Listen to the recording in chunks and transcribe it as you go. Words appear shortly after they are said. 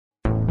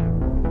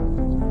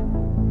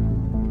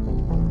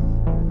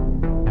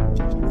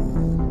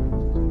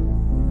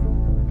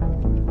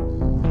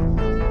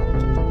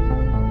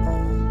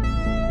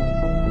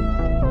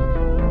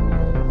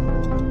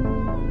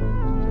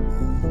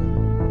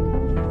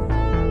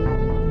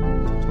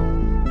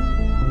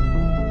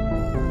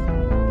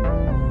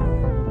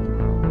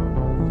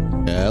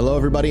Hello,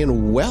 everybody,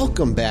 and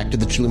welcome back to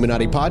the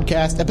Chilluminati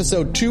Podcast,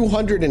 episode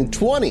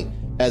 220.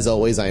 As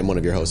always, I am one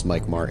of your hosts,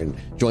 Mike Martin,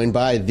 joined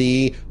by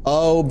the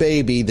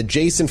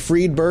Jason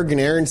Friedberg and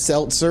Aaron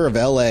Seltzer of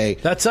LA.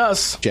 That's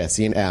us.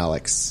 Jesse and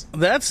Alex.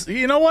 That's,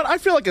 you know what? I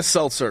feel like a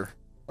seltzer.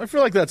 I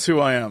feel like that's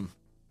who I am.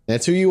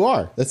 That's who you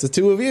are. That's the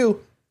two of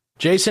you.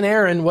 Jason,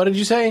 Aaron, what did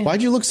you say?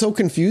 Why'd you look so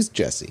confused,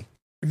 Jesse?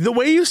 The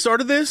way you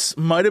started this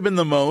might have been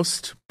the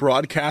most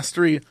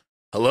broadcastery.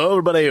 Hello,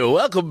 everybody.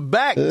 Welcome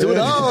back to an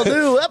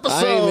all-new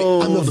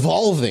episode. I'm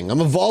evolving.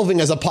 I'm evolving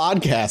as a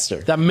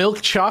podcaster. That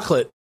milk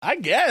chocolate. I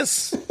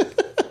guess.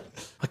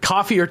 A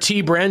coffee or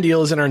tea brand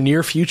deal is in our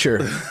near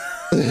future.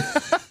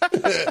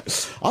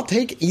 I'll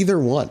take either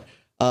one.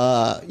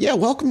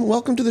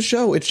 Welcome to the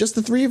show. It's just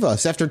the three of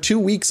us after 2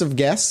 weeks of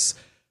guests,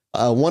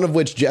 one of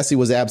which Jesse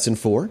was absent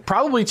for.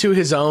 Probably to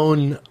his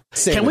own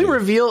sanity. Can we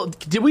reveal?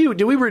 Did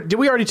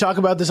we already talk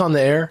about this on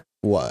the air?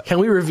 What? Can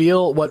we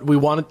reveal what we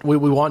want? We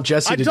want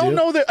Jesse to do? I don't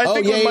know that. I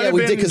think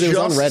we did because it was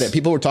on Reddit.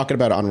 People were talking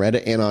about it on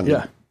Reddit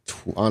and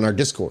on our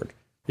Discord.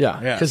 Yeah,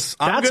 because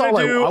that's all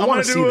I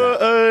want to do.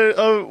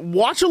 A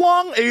watch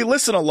along, a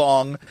listen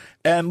along,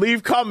 and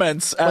leave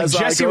comments as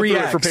Jesse I go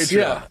reacts. Through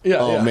it for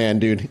Patreon. Man,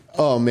 dude.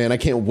 Oh man, I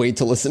can't wait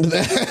to listen to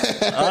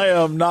that. I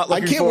am not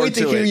looking forward to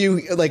it. I can't wait to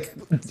hear you. Like,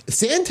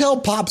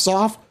 Santel pops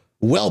off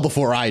well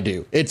before I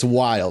do. It's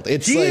wild.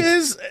 He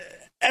is.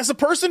 As a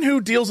person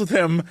who deals with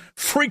him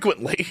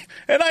frequently,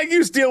 and I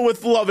deal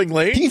with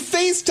lovingly. He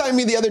FaceTimed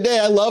me the other day.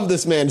 I love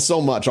this man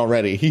so much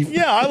already.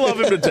 I love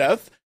him to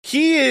death.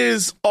 He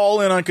is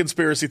all in on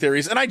conspiracy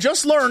theories. And I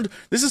just learned,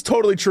 this is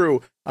totally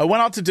true. I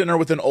went out to dinner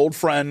with an old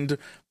friend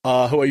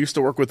who I used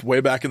to work with way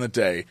back in the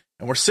day.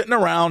 And we're sitting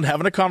around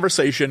having a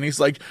conversation. He's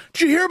like,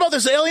 did you hear about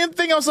this alien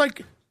thing? I was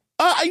like,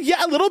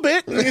 yeah, a little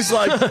bit. And he's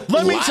like,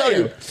 let me tell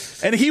you.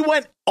 And he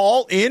went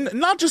all in,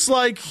 not just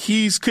like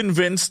he's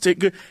convinced.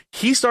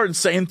 He started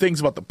saying things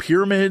about the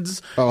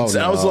pyramids. And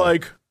I was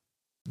like,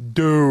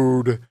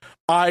 dude,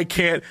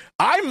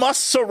 I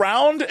must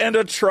surround and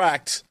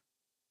attract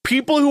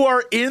people who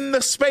are in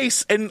the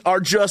space and are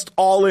just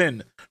all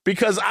in.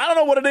 Because I don't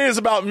know what it is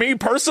about me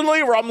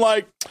personally where I'm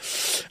like,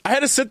 I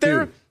had to sit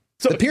there. Dude.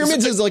 So, the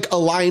pyramids is like a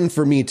line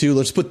for me, too.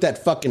 Let's put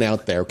that fucking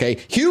out there,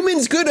 okay?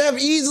 Humans could have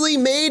easily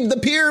made the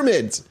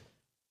pyramids.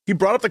 He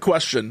brought up the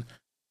question,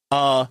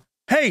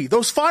 hey,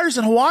 those fires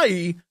in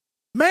Hawaii,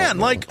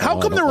 man,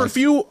 how come there were a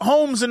few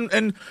homes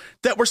and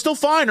that were still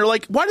fine? Or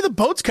like, why did the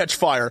boats catch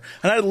fire?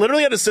 And I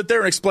literally had to sit there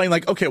and explain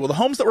like, okay, well, the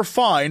homes that were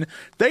fine,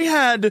 they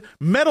had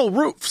metal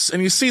roofs.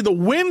 And you see the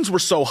winds were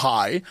so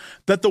high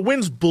that the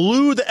winds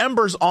blew the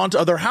embers onto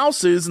other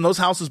houses and those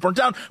houses burnt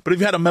down. But if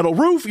you had a metal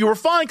roof, you were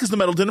fine because the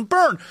metal didn't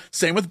burn.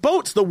 Same with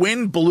boats. The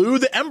wind blew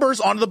the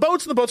embers onto the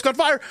boats and the boats caught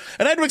fire.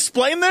 And I had to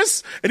explain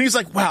this. And he's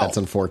like, wow, that's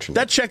unfortunate.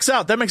 That checks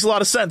out. That makes a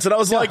lot of sense. And I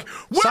was like,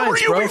 where were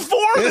you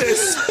before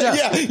this?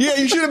 Yeah.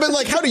 You should have been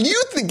like, how do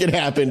you think it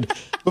happened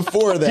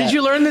before that? Did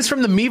you learn this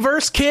from the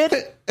Meverse, kid?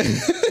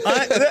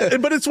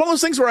 But it's one of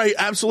those things where I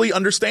absolutely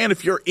understand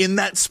if you're in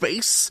that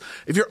space,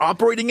 if you're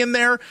operating in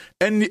there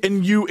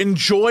and you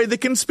enjoy the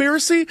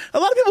conspiracy. A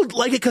lot of people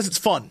like it because it's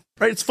fun,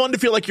 right? It's fun to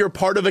feel like you're a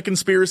part of a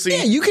conspiracy.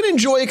 Yeah, you can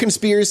enjoy a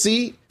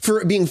conspiracy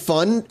for it being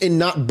fun and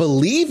not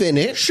believe in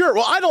it. Sure.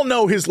 Well, I don't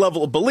know his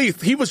level of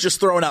belief. He was just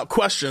throwing out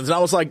questions. And I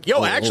was like,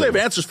 I actually have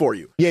answers for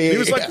you. Yeah. He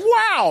was like,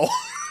 wow.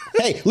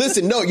 Hey,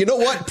 listen, no, you know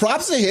what?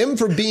 Props to him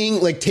for being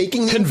like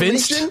taking the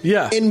information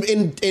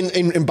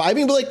and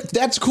imbibing, but like,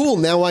 that's cool.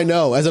 Now I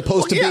know, as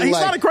opposed to being he's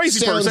like, not a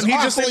crazy person. He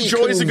just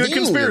enjoys a good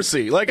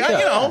conspiracy. Like,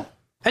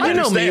 And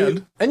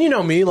you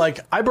know me, like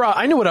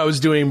I knew what I was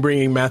doing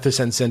bringing Mathis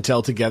and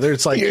Santel together.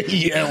 It's like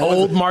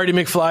old Marty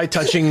McFly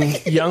touching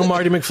young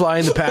Marty McFly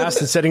in the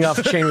past and setting off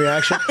a chain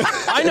reaction.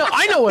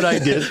 I know what I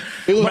did.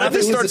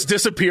 Mathis starts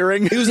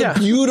disappearing. It was a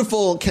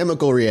beautiful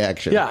chemical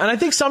reaction. Yeah, and I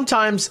think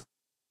sometimes,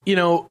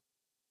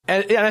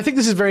 and I think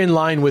this is very in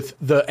line with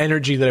the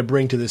energy that I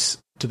bring to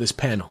this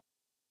panel.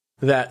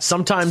 That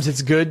sometimes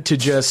it's good to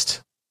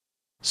just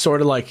sort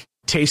of like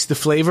taste the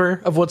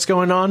flavor of what's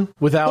going on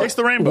without taste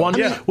the rainbow.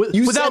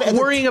 Without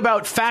worrying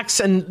about facts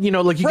and you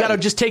got to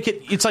just take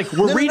it. It's like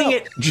we're reading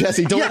it.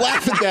 Jesse, don't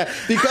laugh at that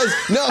because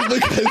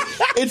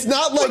it's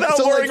not like without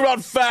worrying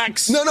about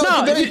facts. No.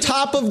 At the very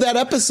top of that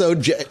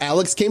episode,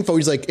 Alex came forward.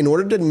 He's like, in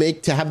order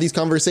to have these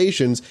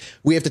conversations,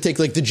 we have to take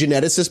like the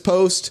geneticist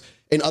post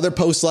and other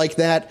posts like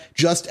that,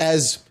 just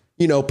as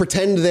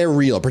pretend they're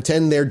real,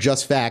 pretend they're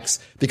just facts.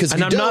 Because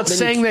I'm not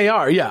saying they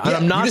are. Yeah, and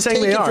I'm not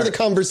saying they are. For the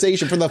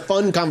conversation, for the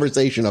fun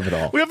conversation of it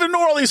all. We have to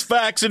ignore all these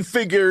facts and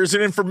figures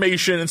and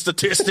information and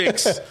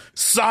statistics,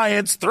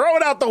 science. Throw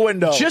it out the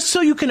window, just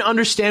so you can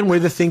understand where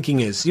the thinking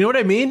is. You know what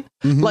I mean?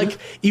 Mm-hmm. Like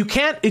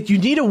you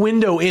need a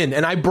window in.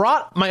 And I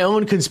brought my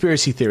own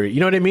conspiracy theory. You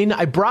know what I mean?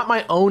 I brought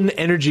my own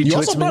energy. You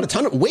also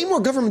brought way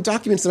more government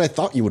documents than I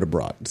thought you would have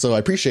brought. So I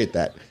appreciate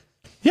that.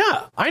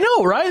 Yeah, I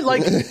know, right?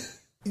 Like,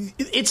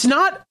 it's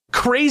not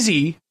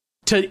crazy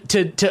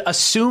to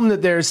assume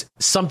that there's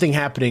something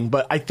happening,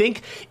 but I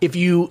think if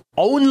you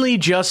only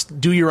just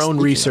do your own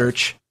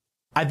research,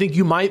 I think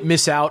you might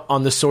miss out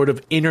on the sort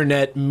of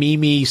internet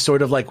meme,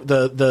 sort of like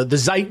the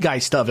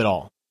zeitgeist of it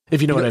all.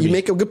 if you know what I mean. You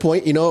make a good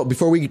point.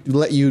 Before we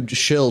let you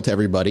shill to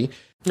everybody.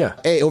 Yeah.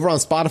 Hey, over on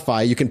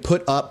Spotify, you can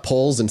put up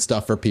polls and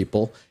stuff for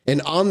people.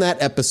 And on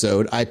that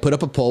episode, I put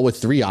up a poll with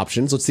 3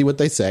 options. Let's see what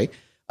they say.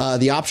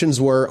 The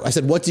options were, I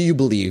said, what do you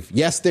believe?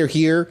 Yes, they're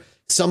here.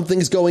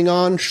 Something's going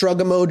on,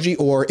 shrug emoji,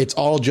 or it's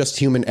all just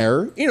human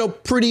error.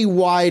 Pretty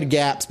wide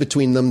gaps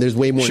between them. There's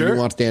way more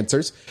nuanced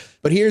answers.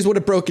 But here's what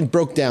it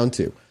broke down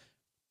to.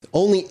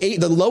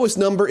 The lowest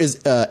number is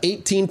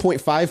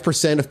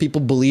 18.5% of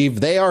people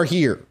believe they are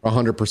here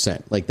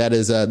 100%. Like that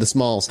is the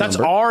smallest That's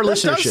number. our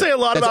listenership. That does say a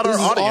lot about our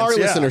audience. Our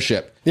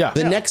listenership. Yeah.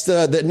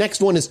 The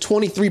next one is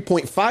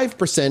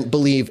 23.5%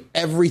 believe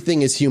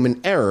everything is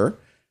human error.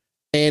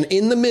 And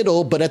in the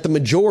middle, but at the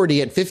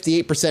majority at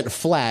 58%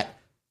 flat,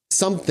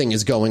 something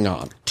is going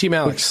on. Team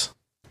Alex,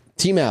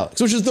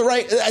 which is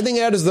I think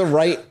that is the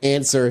right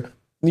answer,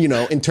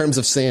 in terms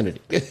of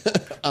sanity.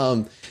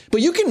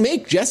 But you can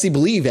make Jesse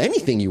believe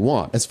anything you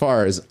want, as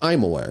far as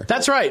I'm aware.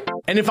 That's right.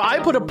 And if I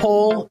put a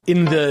poll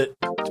in the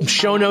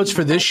show notes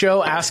for this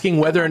show asking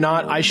whether or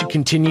not I should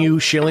continue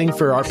shilling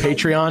for our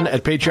Patreon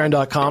at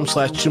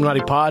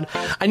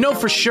patreon.com/ChilluminatiPod, I know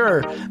for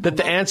sure that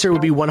the answer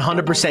would be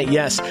 100%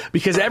 yes,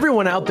 because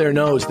everyone out there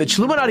knows that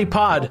Chilluminati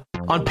Pod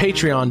on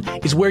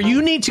Patreon is where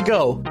you need to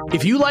go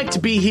if you like to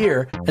be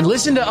here and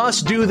listen to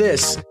us do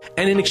this.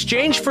 And in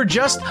exchange for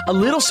just a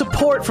little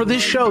support for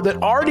this show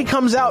that already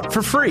comes out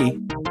for free,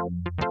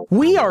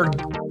 we are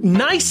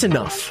nice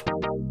enough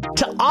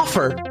to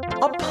offer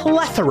a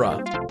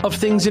plethora of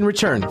things in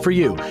return for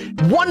you.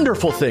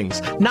 Wonderful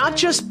things. Not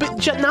just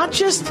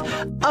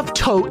a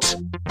tote,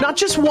 not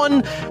just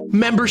one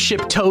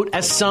membership tote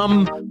as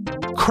some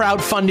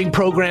crowdfunding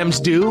programs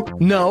do.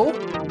 No.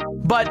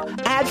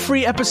 But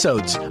ad-free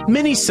episodes,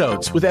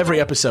 mini-sodes with every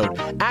episode,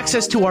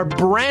 access to our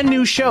brand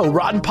new show,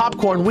 Rotten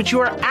Popcorn, which you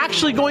are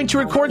actually going to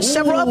record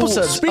several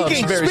episodes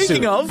speaking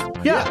soon. of,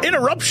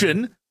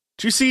 interruption.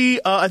 Do you see,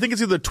 I think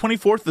it's either the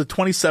 24th or the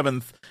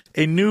 27th,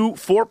 a new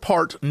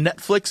 4-part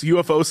Netflix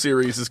UFO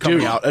series is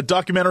coming out, a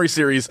documentary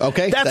series.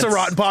 Okay. That's a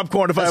Rotten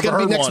Popcorn if I ever heard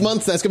one. That's going to be next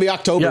month. That's going to be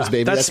October's,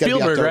 baby. That's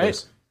Spielberg,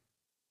 right?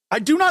 I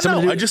do not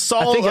know. I just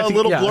saw a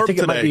little blurb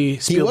today. It might be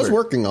he was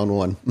working on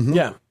one. Mm-hmm.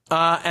 Yeah.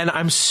 And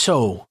I'm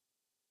so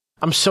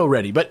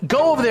ready. But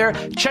go over there,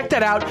 check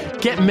that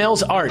out, get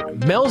Mel's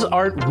art. Mel's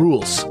art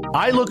rules.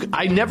 I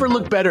never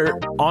look better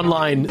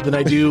online than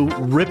I do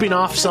ripping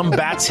off some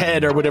bat's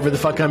head or whatever the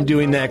fuck I'm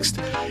doing next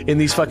in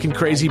these fucking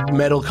crazy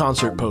metal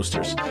concert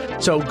posters.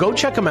 So go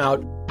check them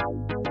out.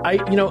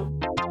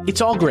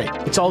 It's all great.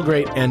 It's all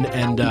great.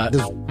 And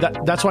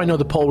that's why I know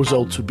the poll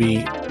results would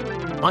be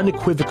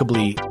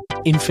unequivocally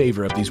in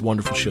favor of these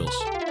wonderful shills.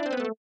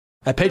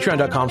 At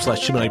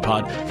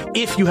patreon.com/ChilluminatiPod,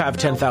 if you have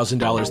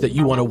 $10,000 that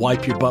you want to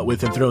wipe your butt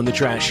with and throw in the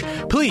trash,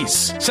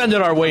 please send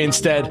it our way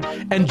instead.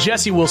 And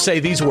Jesse will say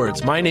these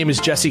words. My name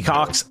is Jesse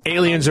Cox.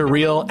 Aliens are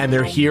real and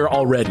they're here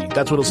already.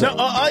 That's what he'll say.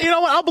 No, you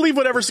know what? I'll believe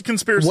whatever's a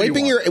conspiracy.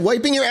 Wiping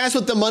your ass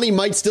with the money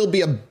might still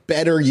be a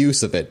better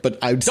use of it, but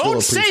I'd still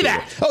appreciate it. Don't say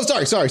that. Oh,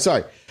 sorry.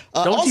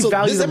 Also,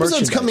 this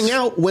episode's coming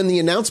out when the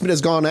announcement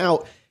has gone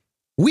out.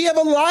 We have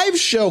a live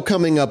show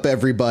coming up,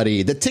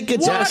 everybody. The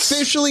tickets are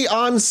officially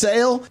on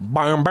sale.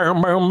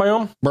 October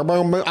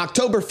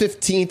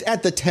 15th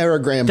at the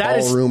Terragram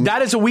Ballroom.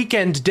 That is a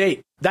weekend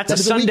date. That's a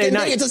Sunday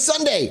night. It's a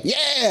Sunday.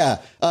 Yeah.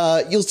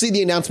 You'll see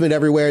the announcement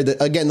everywhere.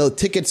 Again, the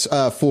tickets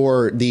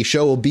for the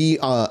show will be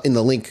in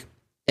the link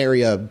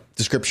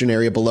description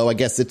area below. I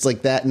guess it's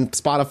like that in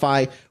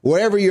Spotify.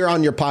 Wherever you're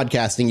on your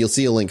podcasting, you'll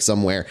see a link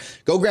somewhere.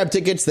 Go grab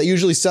tickets. They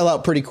usually sell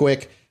out pretty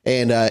quick.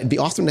 And it'd be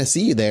awesome to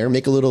see you there.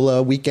 Make a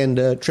little weekend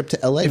trip to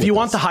LA. If you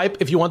want the hype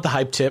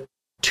tip,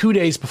 2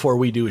 days before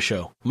we do a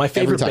show, my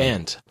favorite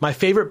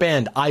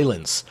band,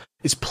 Islands,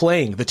 is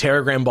playing the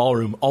Terragram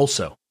Ballroom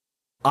also.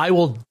 I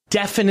will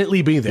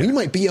definitely be there. You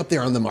might be up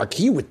there on the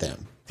marquee with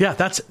them. Yeah,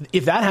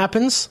 if that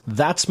happens,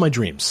 that's my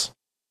dreams.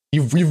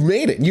 You've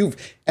made it.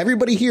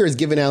 Everybody here has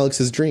given Alex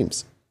his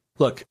dreams.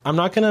 Look, I don't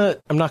want to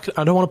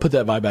put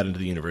that vibe out into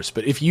the universe,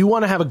 but if you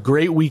want to have a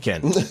great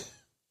weekend,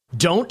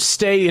 don't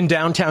stay in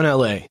downtown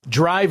LA.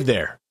 Drive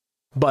there,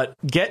 but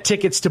get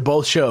tickets to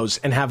both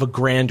shows and have a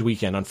grand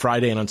weekend on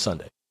Friday and on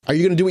Sunday. Are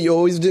you going to do what you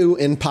always do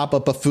and pop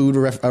up a food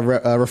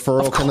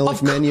referral kind of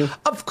like menu?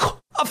 Of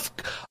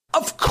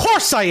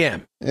course I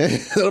am.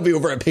 That'll be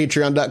over at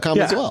patreon.com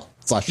as well.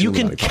 You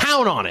can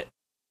count on it.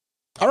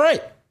 All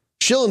right.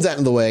 Shilling's out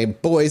of the way.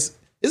 Boys,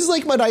 this is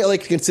like what I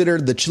like to consider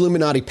the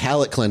Chilluminati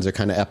palate cleanser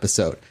kind of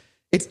episode.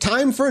 It's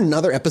time for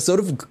another episode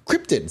of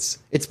Cryptids.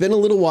 It's been a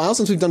little while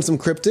since we've done some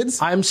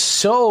Cryptids. I'm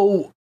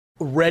so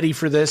ready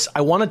for this. I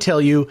want to tell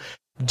you,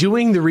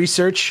 doing the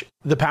research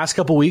the past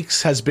couple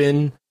weeks has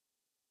been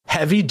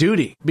heavy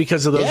duty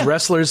because of those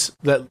wrestlers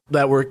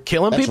that were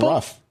killing people.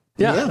 Rough.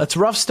 Yeah, that's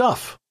rough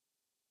stuff.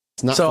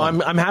 It's not so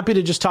fun. I'm happy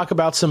to just talk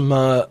about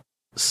some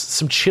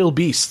chill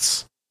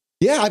beasts.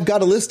 Yeah, I've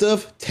got a list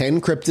of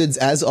 10 cryptids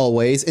as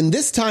always, and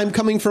this time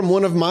coming from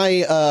one of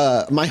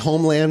my my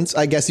homelands,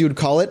 I guess you would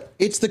call it.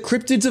 It's the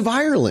cryptids of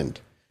Ireland.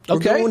 We're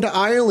Okay. going to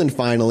Ireland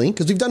finally,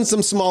 because we've done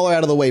some smaller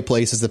out of the way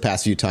places the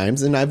past few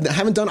times, and I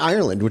haven't done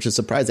Ireland, which is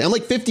surprising. I'm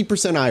like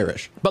 50%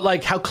 Irish. But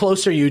like, how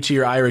close are you to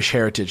your Irish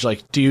heritage?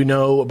 Like, do you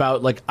know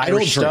about like I don't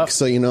Irish drink, stuff?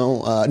 so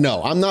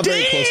no, I'm not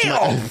very close to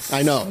my.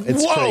 I know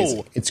it's Whoa.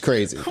 crazy. It's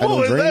crazy. I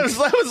Whoa, don't drink.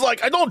 that was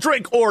like, I don't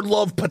drink or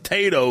love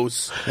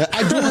potatoes.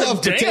 I do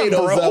love Damn,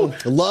 potatoes, bro.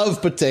 though.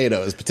 Love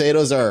potatoes.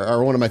 Potatoes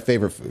are one of my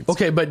favorite foods.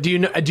 Okay, but do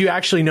you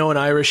actually know an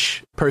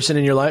Irish person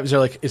in your life?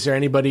 Is there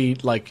anybody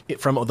like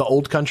from the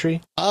old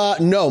country?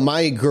 No,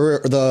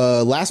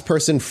 the last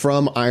person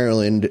from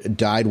Ireland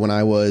died when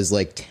I was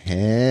like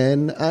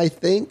 10, I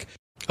think.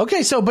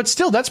 Okay, but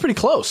still, that's pretty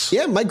close.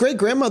 Yeah, my great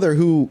grandmother,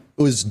 who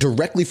was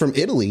directly from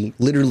Italy,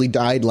 literally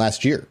died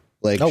last year.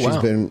 Like, she's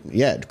wow. been,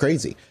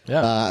 crazy.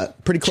 Yeah.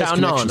 Pretty close Ciao,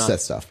 connections no. to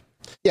that stuff.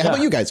 Yeah, how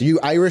about you guys? Are you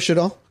Irish at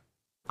all?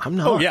 I'm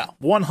not. Oh, yeah.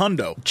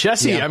 100.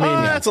 Jesse, Yeah. I mean,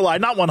 That's a lie.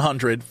 Not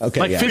 100. Okay,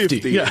 like yeah.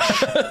 50. Yeah.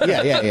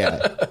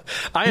 Yeah.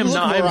 I am You look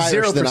not. more I'm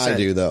Irish 0%. than I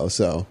do, though,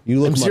 so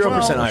you look I'm much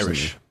 0% more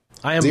Irish.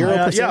 I am.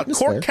 0%? Yeah, That's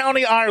Cork fair.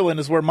 County, Ireland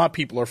is where my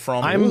people are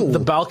from. I'm the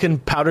Balkan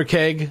powder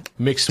keg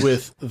mixed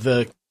with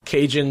the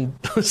Cajun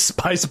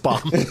spice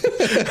bomb. And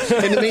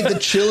it made the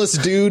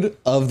chillest dude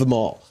of them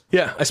all.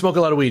 Yeah, I smoke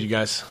a lot of weed, you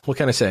guys. What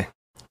can I say?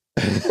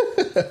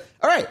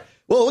 All right.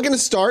 Well, we're going to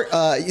start.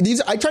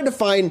 These I tried to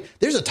find.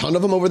 There's a ton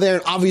of them over there,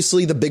 and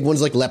obviously the big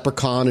ones like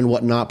Leprechaun and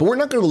whatnot. But we're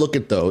not going to look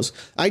at those.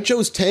 I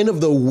chose 10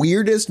 of the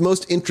weirdest,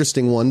 most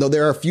interesting one, though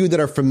there are a few that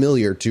are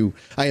familiar to,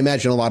 I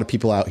imagine, a lot of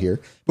people out here.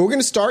 But we're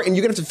going to start, and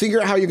you're going to have to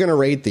figure out how you're going to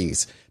rate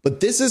these.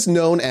 But this is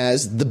known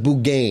as the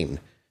Buggane.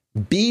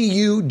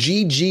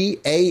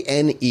 Buggane.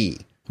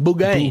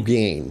 Buggane.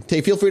 Buggane.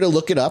 Okay, feel free to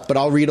look it up, but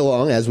I'll read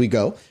along as we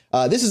go.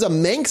 This is a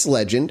Manx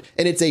legend,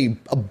 and it's a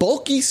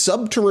bulky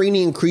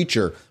subterranean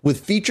creature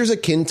with features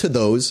akin to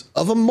those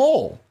of a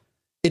mole.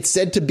 It's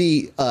said to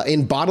be,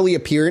 in bodily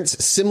appearance,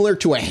 similar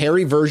to a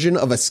hairy version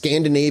of a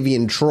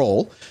Scandinavian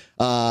troll,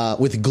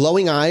 with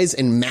glowing eyes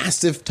and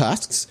massive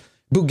tusks.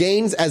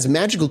 Bugganes, as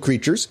magical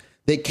creatures,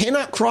 they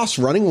cannot cross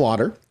running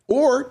water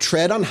or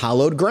tread on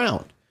hallowed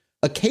ground.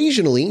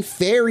 Occasionally,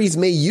 fairies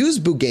may use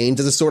Bugganes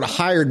as a sort of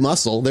hired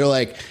muscle. They're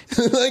like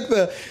like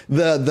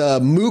the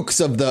mooks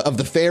of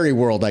the fairy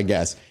world, I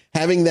guess.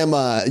 Having them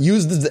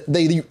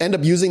they end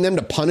up using them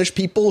to punish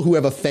people who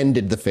have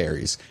offended the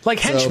fairies. Like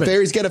henchmen. So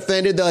fairies get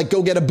offended, they're like,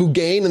 go get a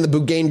Buggane, and the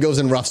Buggane goes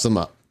and roughs them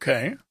up.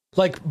 Okay.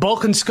 Like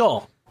Bulk and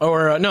Skull.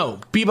 Or, no,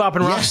 Bebop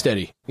and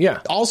Rocksteady.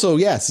 Yeah. Also,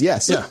 yes. Yeah.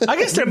 I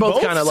guess they're both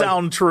kind of like,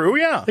 sound true,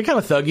 yeah. they're kind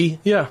of thuggy.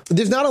 Yeah.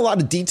 There's not a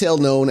lot of detail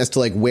known as to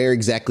like where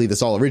exactly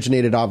this all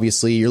originated.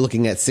 Obviously, you're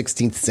looking at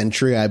 16th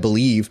century, I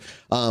believe.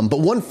 But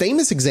one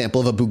famous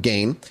example of a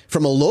Buggane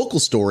from a local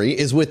story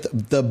is with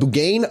the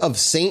Buggane of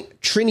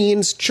St.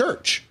 Trinian's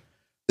Church.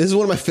 This is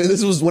one of my.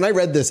 This was when I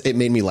read this, it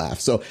made me laugh.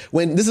 So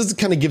when this is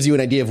kind of gives you an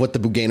idea of what the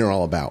Buggane are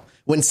all about.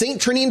 When St.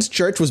 Trinian's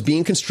Church was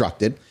being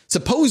constructed,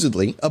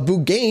 supposedly a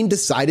Buggane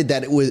decided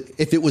that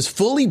if it was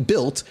fully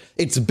built,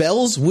 its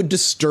bells would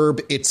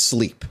disturb its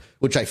sleep.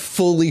 Which I'm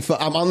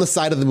on the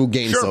side of the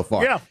Buggane so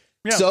far. Yeah.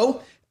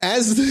 So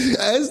as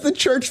the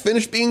church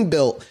finished being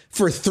built,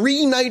 for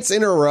 3 nights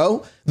in a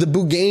row, the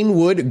Buggane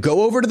would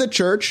go over to the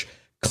church,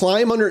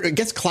 climb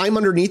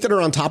underneath it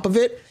or on top of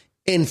it,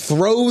 and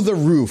throw the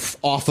roof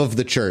off of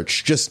the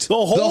church. Just the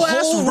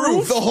whole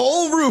roof. The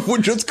whole roof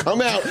would just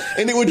come out,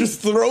 and it would just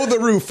throw the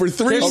roof for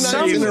 3 nights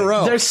in a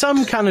row. There's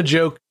some kind of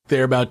joke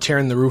there about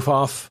tearing the roof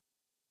off.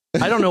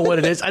 I don't know what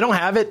it is. I don't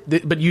have it,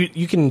 but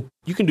you can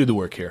do the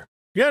work here.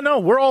 Yeah, no,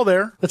 we're all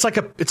there. It's like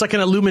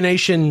an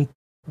Illumination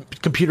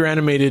computer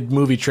animated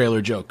movie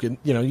trailer joke. And,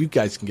 you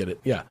guys can get it.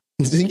 Yeah.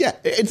 Yeah,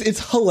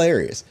 it's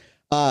hilarious.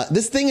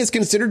 This thing is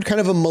considered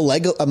kind of a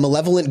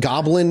malevolent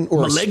goblin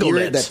or a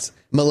spirit that's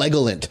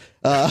malevolent.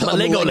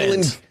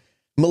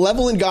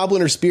 Malevolent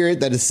goblin or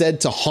spirit that is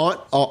said to haunt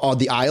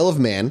the Isle of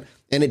Man,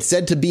 and it's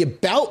said to be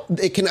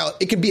it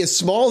can be as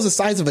small as the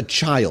size of a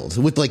child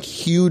with like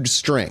huge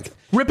strength.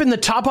 Ripping the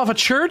top off a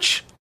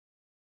church?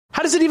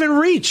 How does it even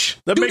reach?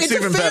 That Dude, makes it's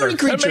it even a fairy better.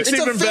 creature. That makes It's it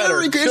a even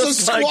fairy better. creature. It's a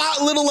Just like-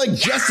 squat little like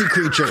Jessie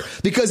creature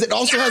because it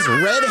also has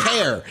red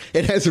hair.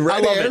 It has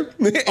red hair.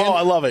 It. Oh,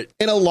 I love it.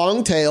 And a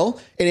long tail,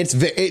 and it's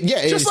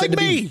Just like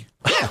me.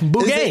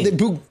 Buggane. The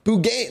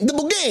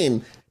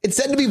Buggane. It's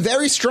said to be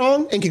very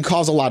strong and can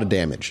cause a lot of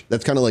damage.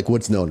 That's kind of like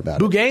what's known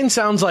about it. Buggane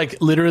sounds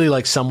like literally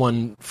like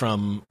someone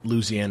from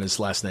Louisiana's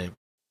last name.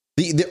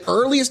 The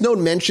earliest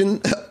known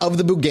mention of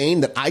the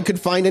Buggane that I could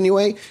find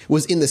anyway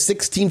was in the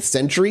 16th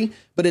century,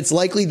 but it's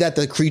likely that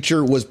the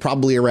creature was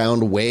probably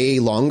around way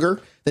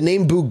longer. The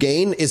name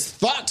Buggane is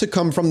thought to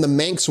come from the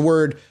Manx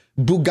word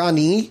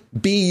Buggane,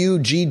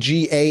 Bugganee,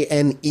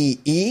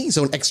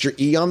 so an extra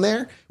E on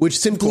there, which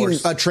simply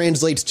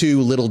translates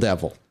to little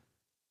devil.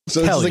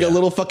 So it's like a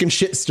little fucking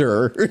shit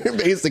stirrer,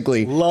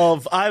 basically.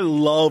 I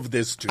love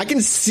this dude. I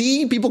can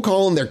see people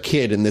calling their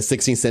kid in the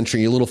 16th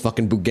century, you little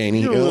fucking Buggane.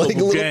 You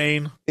little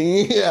Buggane.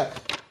 Yeah.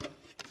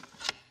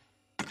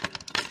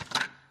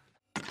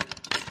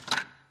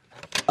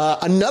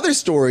 Another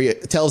story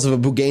tells of a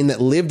Buggane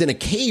that lived in a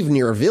cave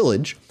near a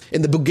village.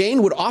 And the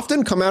Bugane would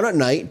often come out at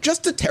night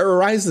just to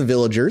terrorize the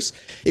villagers.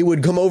 It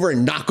would come over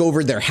and knock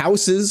over their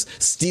houses,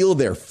 steal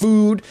their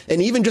food,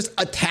 and even just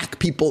attack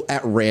people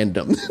at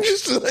random.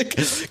 Just like,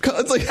 it's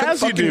like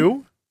as you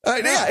do.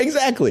 Yeah,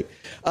 exactly.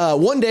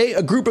 One day,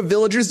 a group of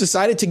villagers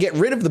decided to get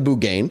rid of the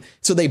Bugane,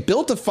 so they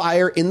built a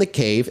fire in the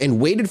cave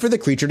and waited for the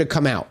creature to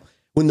come out.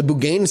 When the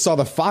Bugane saw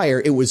the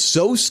fire, it was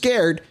so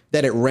scared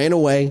that it ran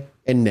away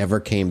and never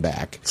came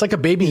back. It's like a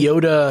Baby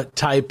Yoda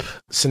type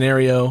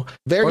scenario.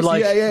 Very,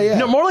 like, yeah.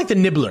 No, more like the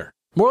Nibbler.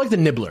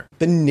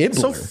 The Nibbler.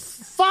 So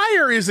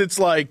fire is its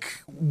like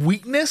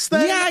weakness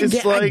then? Yeah,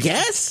 I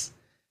guess.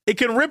 It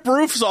can rip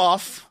roofs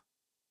off.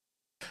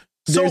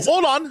 So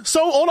hold on.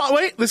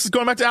 Wait, this is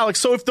going back to Alex.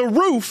 So if the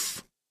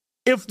roof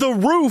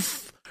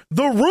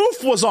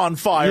was on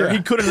fire,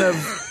 he couldn't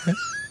have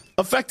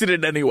affected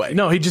it anyway.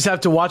 No, he'd just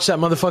have to watch that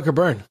motherfucker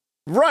burn.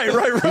 Right. He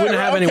wouldn't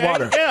have any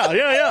water.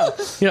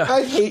 Yeah.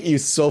 I hate you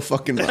so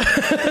fucking much.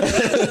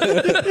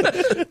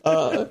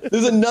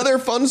 There's another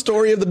fun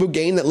story of the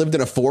Bugane that lived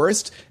in a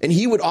forest, and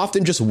he would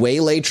often just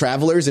waylay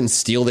travelers and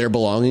steal their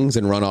belongings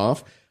and run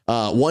off.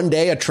 One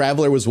day, a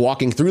traveler was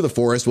walking through the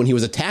forest when he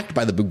was attacked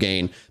by the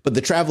Bugane, but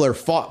the traveler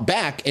fought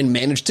back and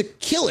managed to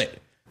kill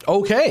it.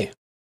 Okay.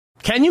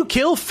 Can you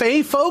kill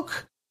Fey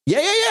folk?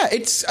 Yeah.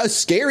 It's a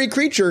scary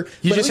creature.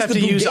 You just have to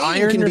use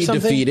iron can or be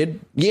something? defeated.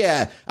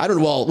 Yeah. I don't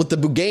know. Well, with the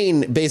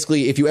Bugane,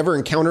 basically, if you ever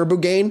encounter a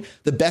Bugane,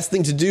 the best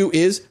thing to do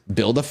is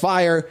build a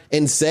fire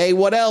and say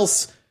what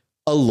else?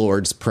 A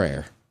Lord's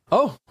Prayer.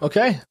 Oh,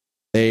 okay.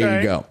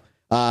 There you go.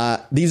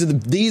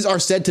 These are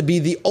said to be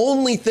the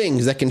only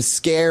things that can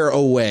scare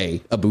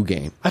away a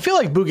Bugane. I feel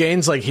like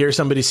Buganes like hear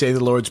somebody say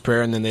the Lord's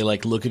Prayer and then they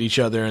like look at each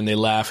other and they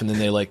laugh and then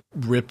they like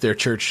rip their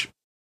church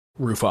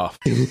roof off.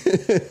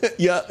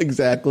 Yeah,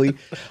 exactly.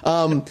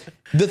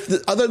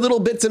 The other little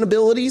bits and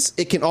abilities,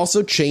 it can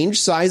also change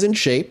size and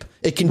shape.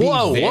 It can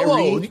whoa.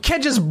 You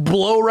can't just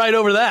blow right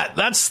over that.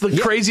 That's the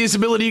craziest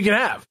ability you can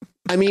have.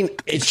 I mean,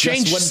 it's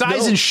change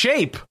size and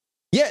shape.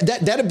 Yeah,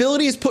 that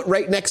ability is put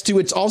right next to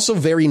it's also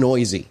very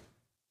noisy.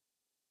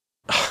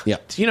 Yeah.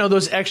 You know,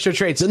 those extra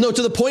traits. No,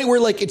 to the point where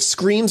like its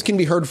screams can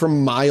be heard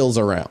from miles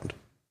around.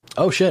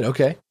 Oh shit,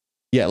 okay.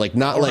 Yeah, like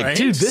not like right.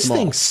 Dude, this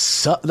small.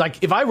 thing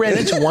like if I ran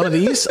into one of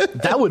these,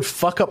 that would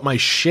fuck up my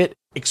shit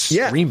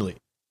extremely.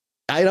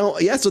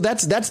 Yeah. So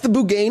that's the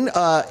Bugane.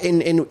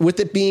 And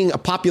with it being a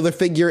popular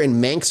figure in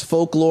Manx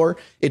folklore,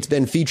 it's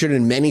been featured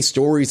in many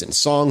stories and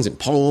songs and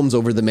poems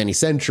over the many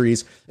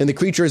centuries. And the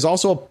creature is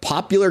also a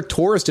popular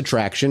tourist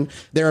attraction.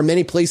 There are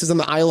many places on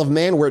the Isle of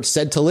Man where it's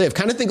said to live.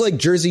 Kind of think like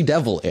Jersey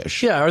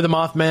Devil-ish. Yeah, or the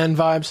Mothman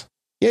vibes.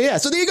 Yeah.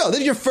 So there you go.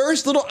 There's your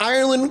first little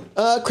Ireland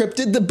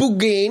cryptid, the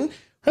Bugane.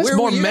 That's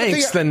more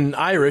Manx than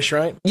Irish,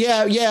 right?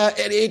 Yeah.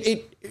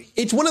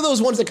 It's one of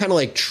those ones that kind of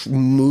like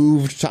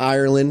moved to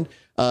Ireland.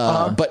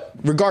 But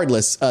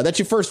regardless, that's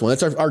your first one.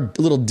 That's our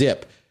little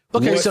dip.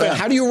 Okay, so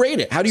how do you rate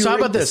it? How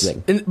about this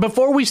thing? And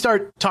before we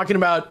start talking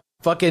about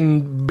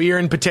fucking beer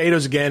and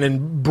potatoes again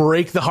and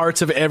break the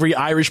hearts of every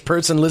Irish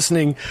person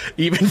listening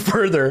even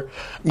further,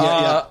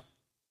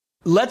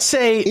 let's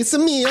say it's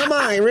me. I'm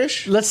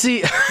Irish. Let's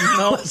see.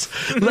 Let's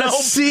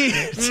see.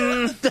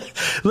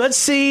 Let's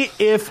see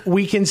if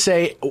we can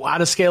say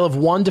on a scale of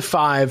 1 to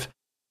 5,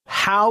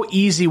 how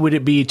easy would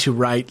it be to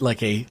write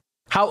like a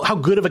How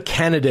good of a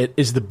candidate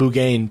is the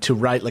Bugane to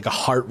write like a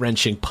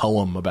heart-wrenching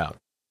poem about?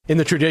 In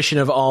the tradition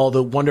of all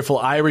the wonderful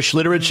Irish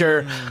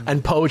literature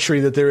and poetry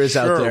that there is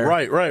out there.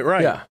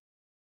 Right. Yeah.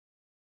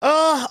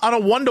 On a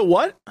 1 to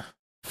what?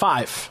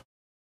 5.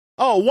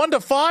 Oh, 1 to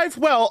 5?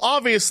 Well,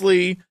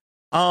 obviously,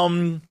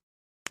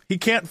 he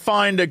can't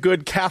find a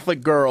good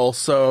Catholic girl,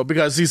 so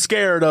because he's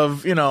scared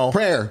of,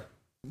 prayer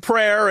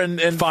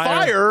and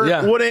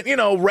fire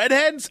wouldn't,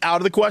 redheads out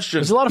of the question.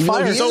 There's a lot of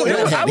fire. He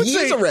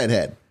is a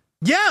redhead.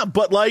 Yeah,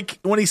 but like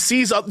when he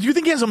sees, do you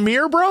think he has a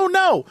mirror, bro?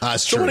 No.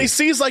 That's so true. when he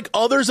sees like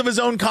others of his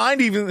own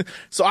kind,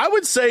 so I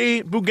would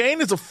say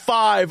Bugane is a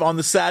 5 on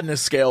the sadness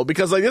scale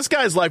because like this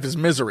guy's life is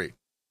misery.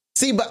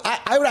 See, but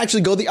I would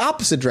actually go the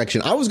opposite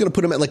direction. I was going to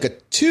put him at like a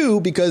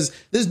 2 because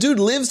this dude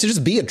lives to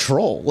just be a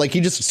troll. Like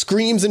he just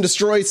screams and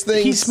destroys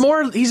things.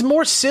 He's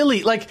more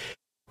silly. Like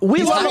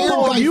we love a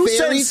poem. You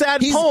said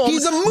sad poem,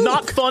 he's a mook.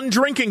 not fun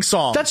drinking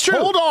song. That's true.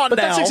 Hold on, but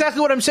now. That's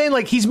exactly what I'm saying.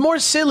 Like he's more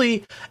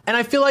silly, and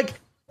I feel like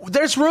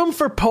there's room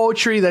for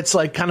poetry that's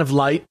like kind of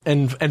light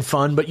and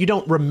fun, but you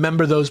don't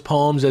remember those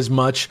poems as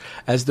much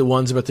as the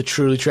ones about the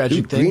truly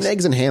tragic things. Green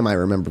Eggs and Ham, I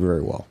remember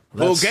very well.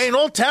 Bugane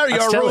will tear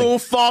your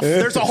roof off.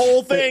 There's a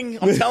whole thing.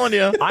 I'm telling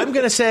you. I'm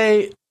gonna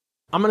say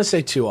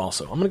 2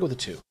 also. I'm gonna go with a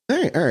 2. All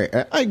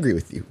right. I agree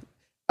with you.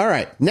 All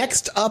right.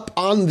 Next up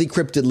on the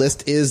cryptid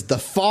list is the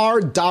Far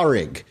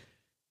Darig.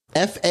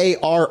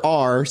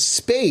 FARR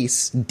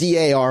space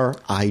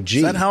DARIG.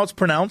 Is that how it's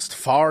pronounced?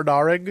 Far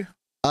Darig?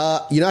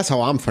 That's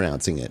how I'm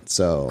pronouncing it.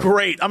 So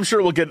great. I'm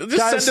sure we'll get it.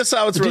 Just send us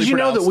how it's really pronounced. Did you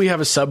know that we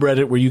have a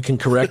subreddit where you can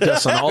correct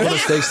us on all the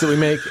mistakes that we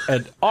make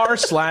at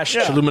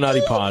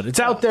r/Illuminati Pod? It's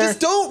out there.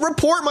 Just don't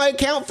report my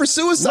account for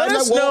suicide.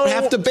 I won't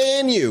have to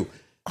ban you.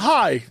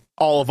 Hi,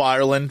 all of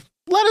Ireland.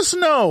 Let us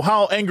know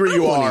how angry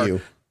you are.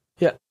 You.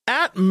 Yeah.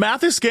 at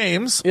Mathis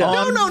Games. Yeah.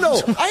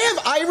 No.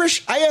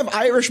 I have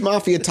Irish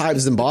mafia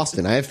ties in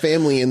Boston. I have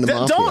family in the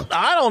mafia.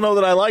 I don't know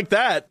that I like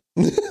that.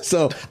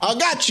 So I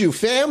got you,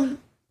 fam.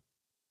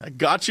 I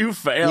got you,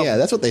 fam. Yeah,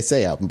 that's what they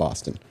say out in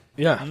Boston.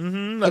 Yeah.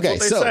 Mm-hmm, Okay,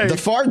 so the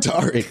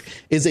Fardarig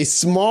is a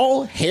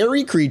small,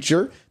 hairy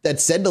creature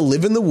that's said to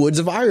live in the woods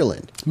of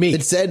Ireland.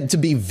 It's said to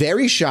be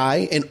very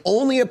shy and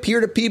only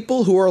appear to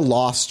people who are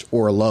lost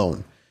or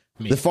alone.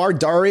 The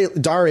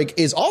Fardarig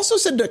is also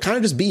said to kind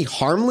of just be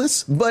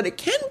harmless, but it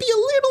can be a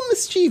little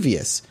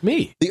mischievous.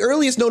 The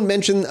earliest known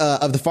mention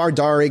of the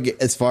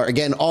Fardarig,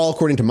 again, all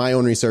according to my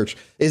own research,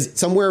 is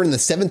somewhere in the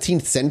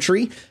 17th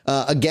century.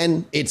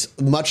 Again, it's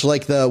much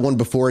like the one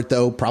before it,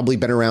 though, probably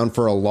been around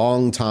for a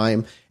long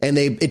time. And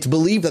it's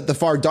believed that the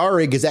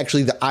Fardarig is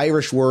actually the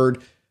Irish word,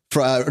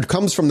 it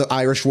comes from the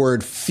Irish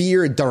word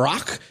Fir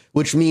Darach,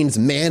 which means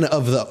man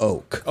of the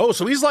oak. Oh,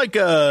 so he's like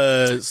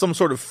some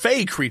sort of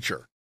fey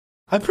creature.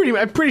 I'm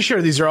pretty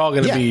sure these are all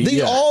going to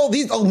be.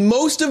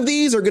 Most of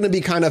these are going to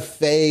be kind of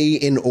fey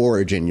in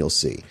origin. You'll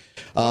see.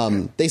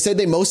 They said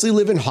they mostly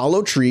live in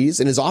hollow trees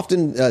and is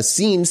often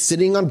seen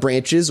sitting on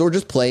branches or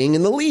just playing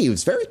in the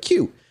leaves. Very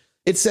cute.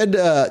 It's said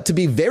to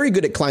be very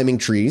good at climbing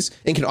trees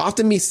and can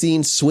often be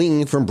seen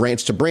swinging from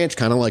branch to branch,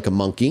 kind of like a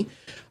monkey.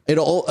 It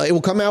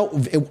will come out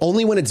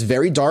only when it's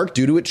very dark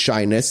due to its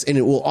shyness, and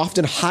it will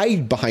often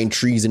hide behind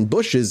trees and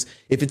bushes.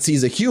 If it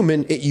sees a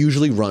human, it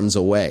usually runs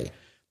away.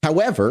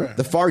 However,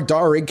 the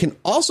Fardarig can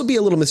also be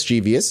a little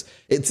mischievous.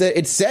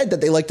 It's said that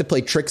they like to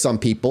play tricks on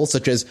people,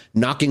 such as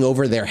knocking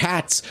over their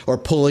hats or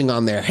pulling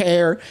on their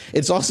hair.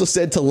 It's also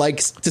said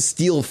to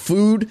steal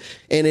food,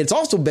 and it's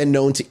also been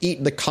known to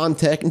eat the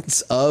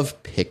contents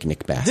of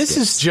picnic baskets. This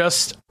is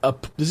just a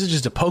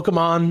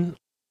Pokemon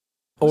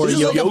or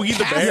Yogi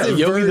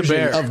the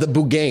Bear of the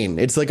Bugane.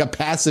 It's like a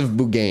passive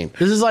Bugane.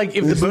 This is like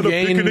if the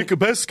Bugane, picnic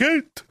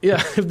basket.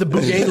 Yeah, if the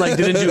Bugane like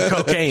didn't do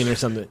cocaine or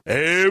something.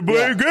 Hey,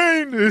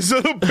 Bugane, is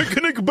that a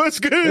picnic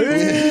basket?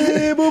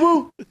 Hey, boo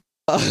boo.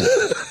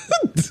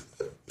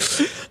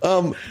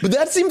 But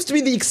that seems to be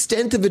the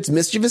extent of its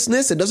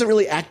mischievousness. It doesn't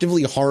really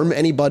actively harm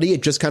anybody.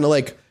 It just kind of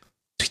like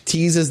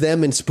teases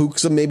them and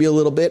spooks them maybe a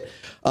little bit.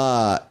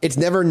 It's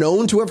never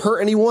known to have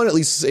hurt anyone, at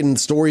least in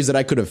stories that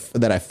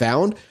I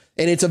found.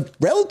 And it's a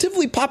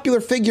relatively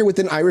popular figure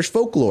within Irish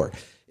folklore.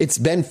 It's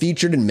been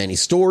featured in many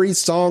stories,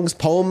 songs,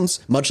 poems,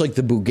 much like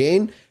the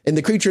Bugane. And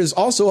the creature is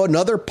also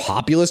another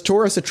popular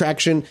tourist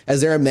attraction, as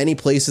there are many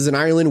places in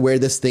Ireland where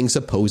this thing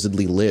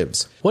supposedly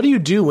lives. What do you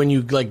do when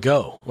you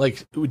go?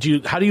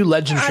 How do you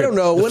legend trip? I don't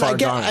know. When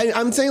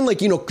I'm saying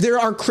there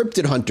are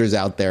cryptid hunters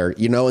out there,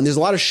 and there's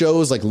a lot of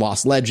shows like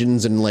Lost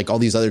Legends and like all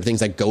these other things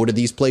that go to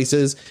these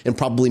places and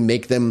probably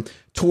make them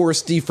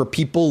touristy for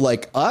people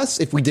like us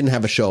if we didn't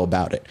have a show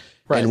about it.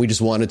 Right. And we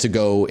just wanted to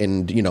go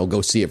and,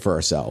 go see it for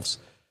ourselves.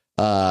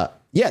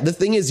 The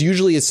thing is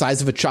usually the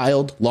size of a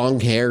child, long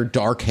hair,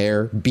 dark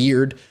hair,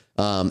 beard,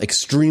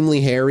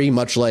 extremely hairy,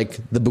 much like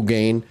the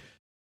Bugane.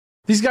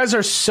 These guys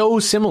are so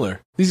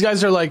similar. These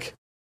guys are like,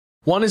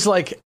 one is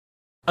like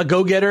a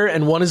go-getter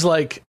and one is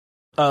like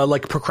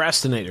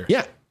procrastinator.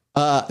 Yeah.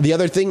 The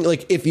other thing,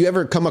 like if you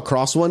ever come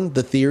across one,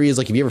 the theory is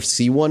like if you ever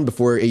see one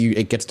before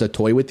it gets to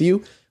toy with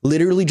you,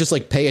 literally just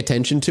like pay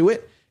attention to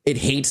it. It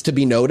hates to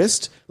be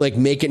noticed. Like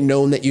make it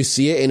known that you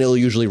see it, and it'll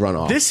usually run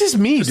off. This is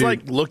me, just dude.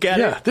 like look at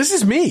it. This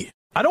is me.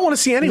 I don't want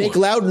to see anyone. Make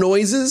loud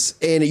noises,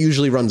 and it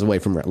usually runs away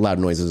from loud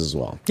noises as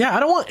well. Yeah,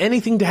 I don't want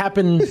anything to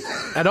happen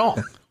at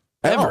all.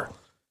 Ever.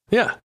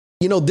 Yeah.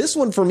 This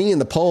one for me in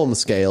the poem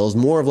scale is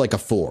more of like a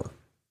 4.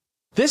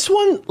 This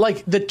one,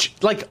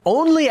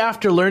 only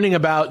after learning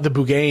about the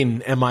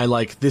Bugane am I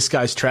like, this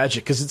guy's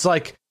tragic. Because it's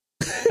like,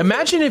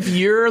 imagine if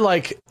you're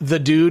like the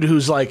dude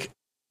who's like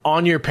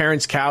on your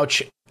parents'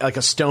 couch, like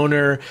a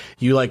stoner,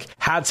 you like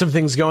had some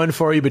things going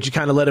for you, but you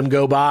kind of let him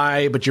go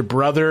by. But your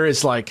brother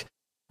is like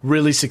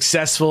really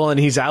successful and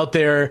he's out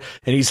there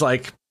and he's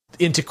like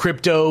into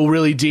crypto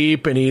really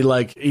deep. And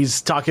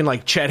he's talking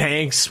like Chet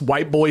Hanks,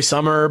 white boy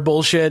summer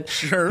bullshit.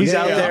 Sure. He's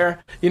out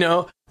there,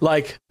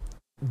 like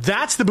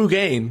that's the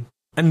Bugane.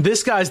 And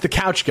this guy's the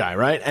couch guy,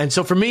 right? And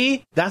so for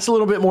me, that's a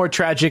little bit more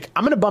tragic.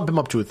 I'm going to bump him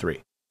up to a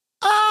 3.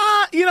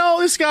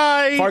 This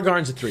guy...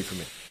 Fargarn's a 3 for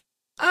me.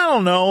 I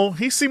don't know.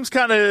 He seems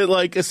kind of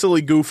like a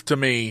silly goof to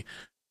me.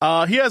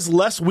 He has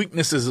less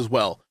weaknesses as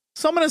well.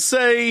 So I'm going to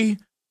say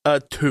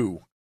a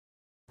 2.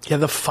 Yeah,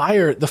 the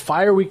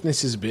fire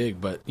weakness is big,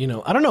 but,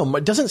 I don't know.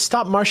 It doesn't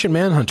stop Martian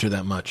Manhunter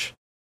that much.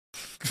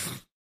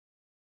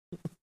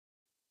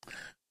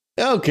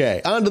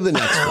 Okay, on to the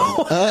next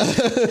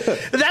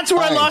one. That's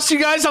where I lost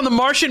you guys on the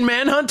Martian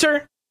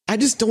Manhunter? I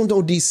just don't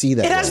know DC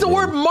that. It has the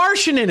word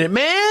Martian in it,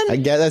 man. I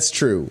guess that's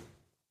true.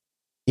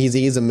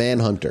 He's a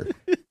manhunter.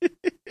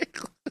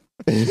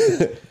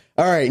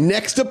 All right,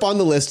 next up on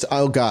the list.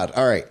 Oh God.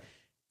 All right.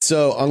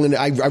 So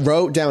I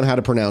wrote down how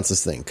to pronounce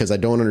this thing because I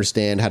don't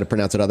understand how to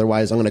pronounce it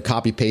otherwise. I'm going to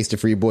copy paste it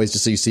for you boys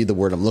just so you see the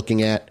word I'm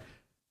looking at.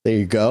 There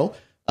you go.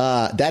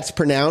 That's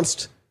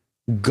pronounced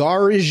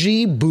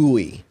Garaji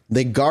Buoy.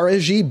 The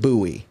Garaji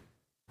Buoy.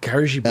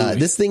 Garaji Buoy.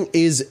 This thing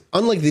is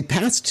unlike the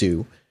past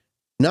two.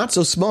 Not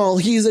so small,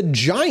 he's a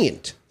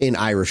giant in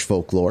Irish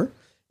folklore.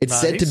 It's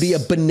said to be a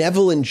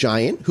benevolent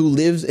giant who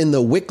lives in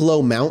the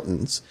Wicklow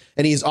Mountains,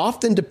 and he's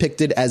often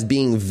depicted as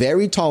being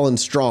very tall and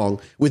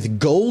strong with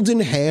golden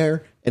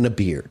hair and a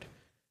beard.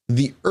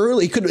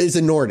 It's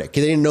a Nordic. They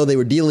didn't know they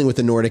were dealing with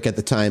the Nordic at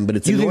the time, but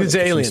it's a Nordic. It's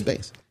alien?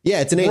 Space.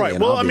 Yeah, it's an alien. Right.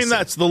 Well, obviously. I mean,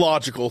 that's the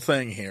logical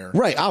thing here.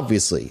 Right,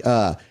 obviously.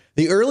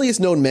 The earliest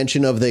known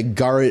mention of the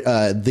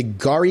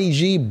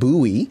Garigi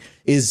buoy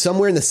is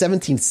somewhere in the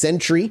 17th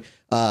century.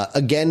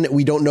 Again,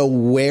 we don't know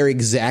where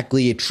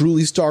exactly it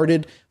truly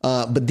started,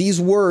 but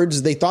these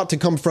words, they thought to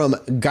come from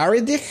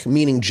Garidich,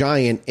 meaning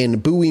giant,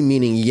 and buoy,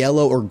 meaning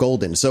yellow or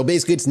golden. So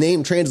basically, its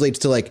name translates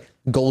to like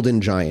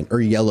golden giant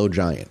or yellow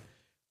giant.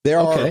 There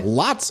are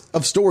lots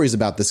of stories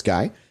about this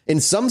guy.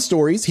 In some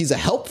stories, he's a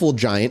helpful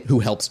giant who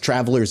helps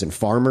travelers and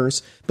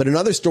farmers. But in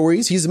other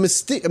stories, he's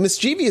a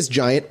mischievous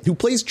giant who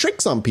plays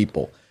tricks on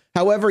people.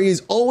 However,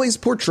 he's always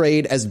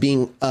portrayed as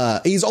being,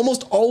 he's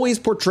almost always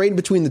portrayed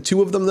between the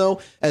two of them, though,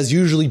 as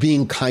usually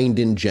being kind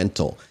and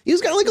gentle.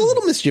 He's got like a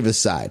little mischievous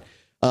side.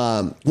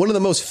 One of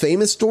the most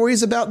famous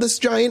stories about this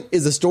giant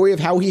is the story of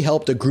how he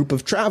helped a group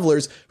of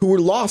travelers who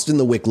were lost in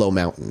the Wicklow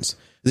Mountains.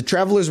 The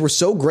travelers were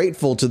so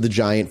grateful to the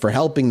giant for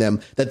helping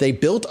them that they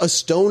built a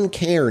stone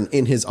cairn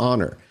in his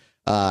honor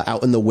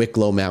out in the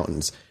Wicklow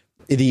Mountains.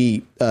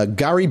 The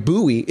Gary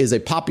Buoy is a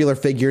popular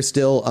figure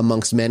still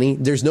amongst many.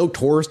 There's no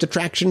tourist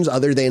attractions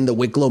other than the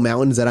Wicklow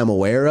Mountains that I'm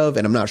aware of,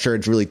 and I'm not sure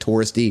it's really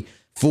touristy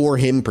for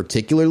him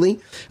particularly.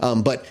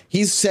 But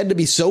he's said to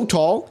be so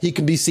tall, he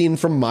can be seen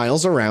from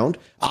miles around,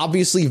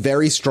 obviously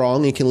very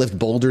strong and can lift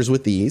boulders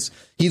with ease.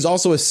 He's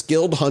also a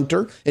skilled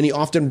hunter, and he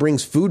often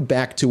brings food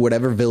back to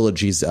whatever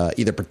village he's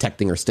either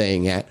protecting or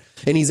staying at.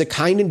 And he's a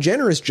kind and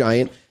generous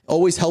giant,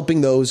 always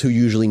helping those who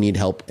usually need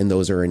help and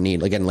those who are in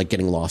need, again, like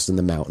getting lost in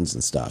the mountains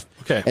and stuff.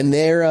 Okay. And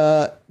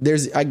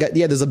that's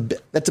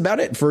about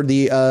it for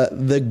the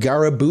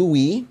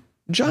Garabooey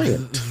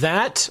giant.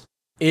 That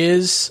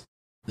is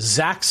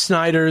Zack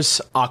Snyder's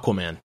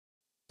Aquaman.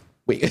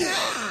 Wait,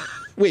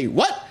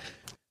 what?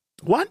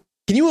 What?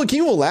 Can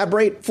you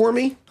elaborate for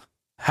me?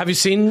 Have you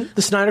seen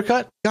the Snyder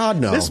Cut? God,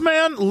 no. This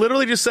man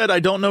literally just said, I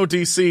don't know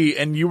DC,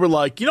 and you were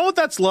like, you know what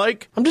that's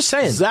like? I'm just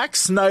saying. Zack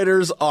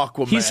Snyder's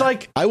Aquaman. He's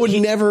like... I would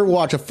never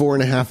watch a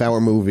 4.5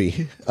 hour movie.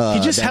 He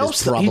just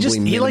helps. Probably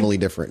minimally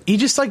different. He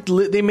just like,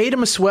 they made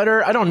him a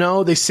sweater. I don't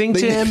know. They sing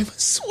to him.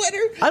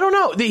 Sweater? I don't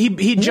know.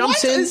 He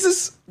jumps in. Is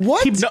this?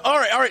 What? All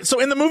right.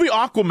 So in the movie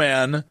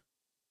Aquaman,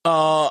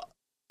 the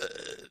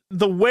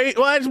way...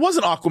 Well, it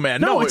wasn't Aquaman.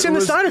 No, it's in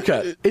the Snyder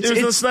Cut. It's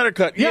in the Snyder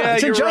Cut. Yeah,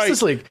 it's in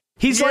Justice League.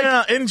 He's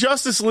in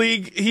Justice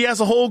League, he has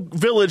a whole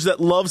village that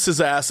loves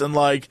his ass and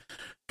like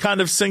kind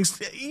of sings.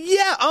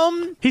 Yeah,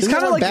 he's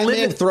kind of like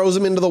Batman throws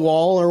him into the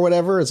wall or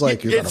whatever. It's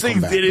like you're gonna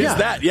come back. It is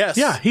that, yes.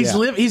 Yeah,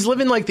 he's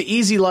living like the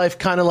easy life,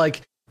 kind of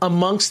like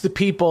amongst the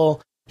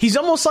people. He's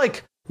almost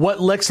like what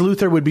Lex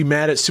Luthor would be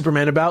mad at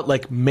Superman about,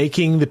 like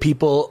making the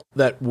people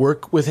that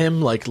work with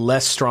him like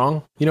less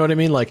strong. You know what I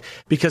mean? Like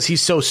because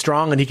he's so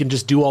strong and he can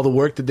just do all the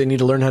work that they need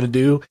to learn how to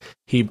do.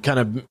 He kind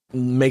of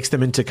makes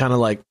them into kind of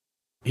like.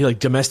 He like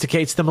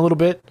domesticates them a little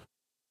bit.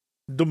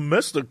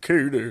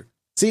 Domesticator.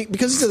 See,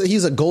 because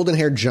he's a golden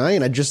haired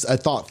giant, I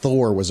thought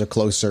Thor was a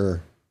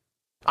closer.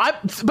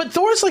 But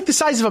Thor's like the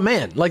size of a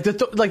man. Like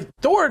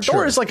Thor. Sure.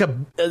 Thor is like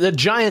a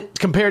giant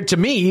compared to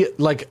me,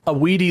 like a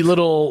weedy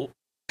little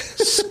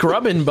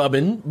scrubbin'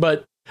 bubbin.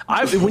 But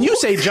when you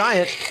say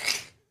giant,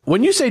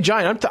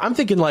 I'm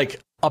thinking like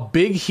a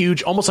big,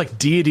 huge, almost like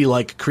deity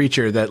like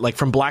creature that like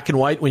from Black and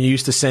White when you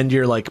used to send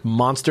your like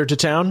monster to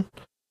town.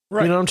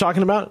 Right. You know what I'm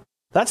talking about?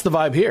 That's the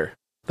vibe here.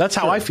 That's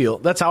how I feel.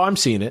 That's how I'm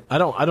seeing it. I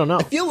don't know.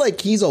 I feel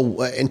like he's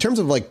in terms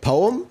of like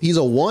poem, he's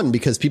a 1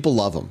 because people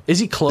love him. Is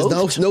he clothed?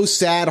 There's no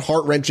sad,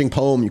 heart-wrenching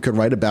poem you could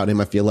write about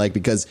him, I feel like,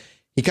 because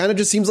he kind of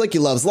just seems like he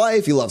loves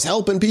life. He loves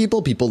helping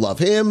people. People love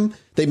him.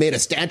 They made a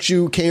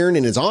statue cairn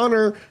in his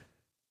honor.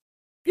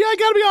 Yeah, I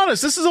gotta be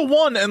honest. This is a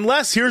 1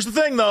 unless, here's the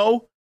thing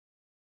though.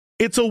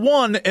 It's a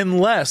 1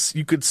 unless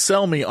you could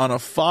sell me on a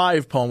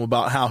 5 poem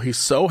about how he's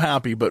so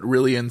happy, but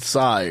really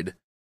inside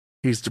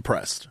he's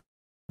depressed.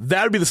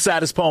 That would be the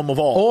saddest poem of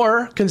all.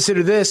 Or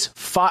consider this.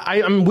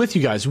 I'm with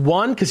you guys.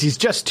 1, because he's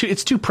just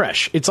it's too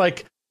fresh. It's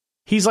like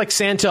he's like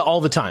Santa all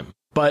the time.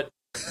 But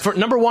for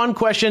number 1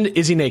 question,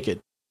 is he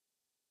naked?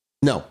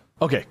 No.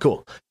 Okay,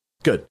 cool.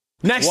 Good.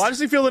 Next. Why does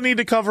he feel the need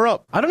to cover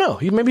up? I don't know.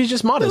 Maybe he's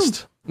just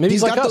modest. Maybe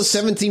he's like got us.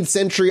 those 17th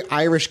century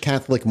Irish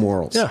Catholic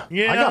morals. Yeah.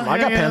 I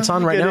got pants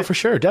on right now for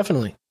sure.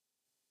 Definitely.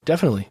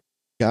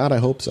 God, I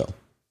hope so.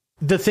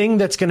 The thing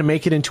that's going to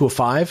make it into a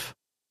 5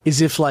 is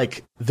if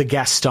like the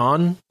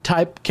Gaston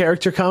type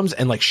character comes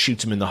and like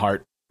shoots him in the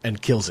heart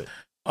and kills it.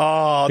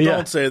 Oh,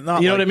 don't say it.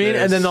 Not you know like what I mean?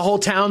 this. And then the whole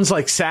town's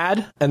like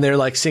sad and they're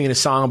like singing a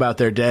song about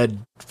their dead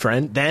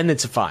friend. Then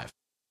it's a 5.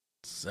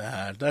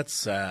 Sad. That's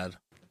sad.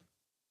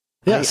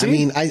 Yeah,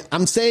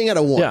 I'm saying at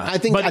a 1. Yeah, I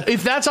think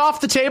if that's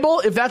off the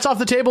table,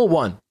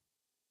 1.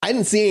 I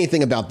didn't see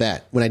anything about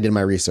that when I did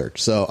my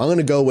research. So I'm going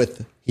to go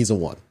with he's a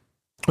 1.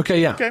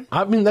 Okay, yeah. Okay.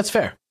 I mean, that's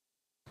fair.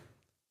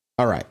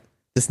 All right.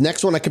 This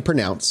next one I can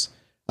pronounce.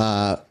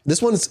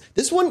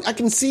 This one I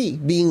can see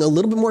being a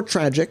little bit more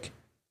tragic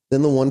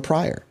than the one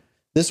prior.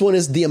 This one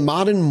is the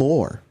Amaden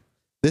Moor.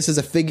 This is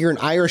a figure in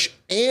Irish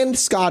and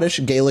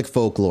Scottish Gaelic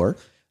folklore,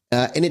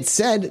 and it's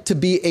said to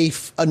be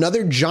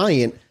another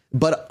giant,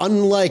 but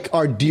unlike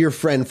our dear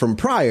friend from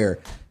prior,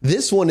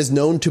 this one is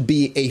known to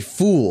be a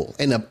fool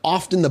and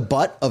often the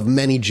butt of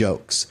many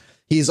jokes.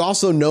 He is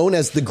also known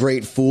as the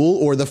Great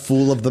Fool or the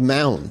Fool of the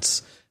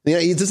Mounds. You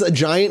know, he's just a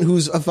giant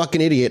who's a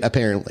fucking idiot,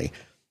 apparently.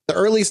 The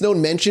earliest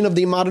known mention of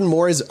the Amaden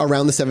Moor is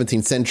around the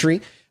 17th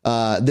century.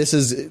 This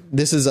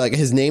is like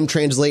his name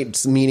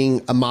translates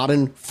meaning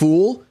Amaden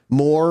fool,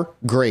 Moor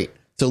great.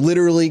 So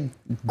literally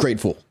great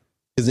fool.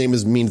 His name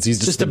means he's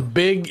just a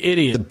big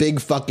idiot. The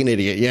big fucking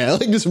idiot. Yeah,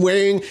 like just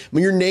wearing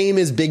your name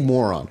is Big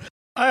Moron.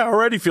 I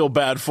already feel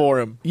bad for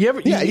him. You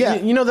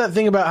know that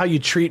thing about how you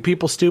treat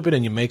people stupid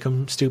and you make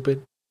them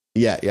stupid?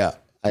 Yeah.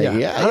 I don't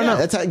know.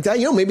 That's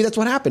how, maybe that's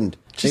what happened.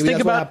 Just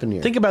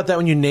think about that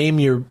when you name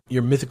your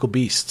mythical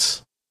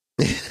beasts.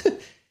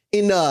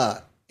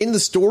 In the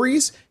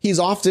stories, he's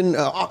often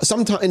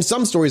in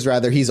some stories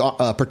he's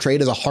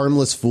portrayed as a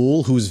harmless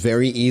fool who's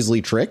very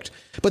easily tricked.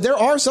 But there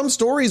are some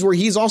stories where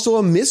he's also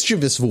a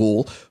mischievous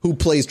fool who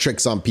plays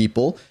tricks on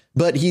people.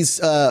 But he's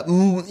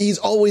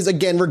always,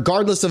 again,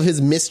 regardless of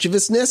his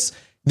mischievousness,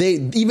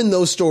 even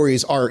those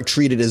stories are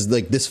treated as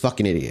like this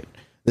fucking idiot,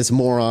 this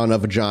moron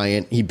of a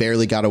giant. He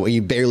barely got away. He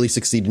barely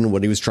succeeded in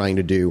what he was trying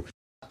to do.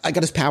 I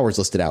got his powers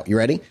listed out. You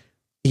ready?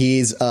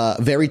 He's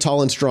very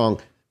tall and strong.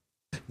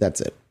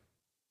 That's it.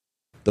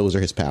 Those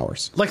are his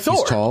powers. Like Thor.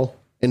 He's tall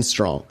and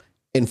strong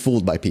and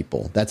fooled by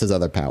people. That's his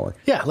other power.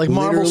 Yeah, like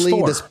Marvel's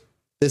Thor.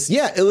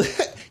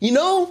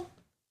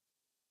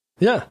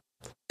 Yeah.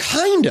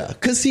 Kinda.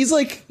 Because he's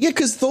like,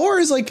 because Thor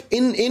is like,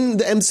 in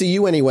the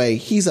MCU anyway,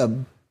 he's a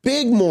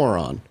big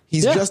moron.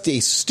 He's just a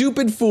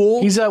stupid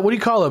fool. He's what do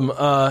you call him?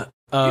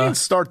 He didn't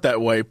start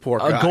that way, poor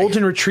guy. A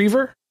golden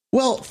retriever?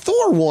 Well,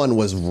 Thor 1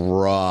 was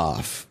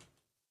rough.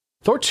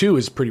 Thor 2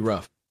 is pretty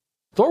rough.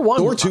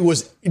 Thor 2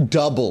 was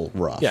double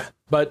rough. Yeah,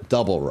 but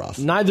double rough.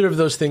 Neither of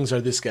those things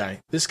are this guy.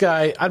 This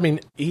guy, I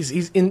mean,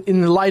 he's in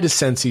the lightest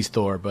sense he's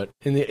Thor, but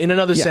in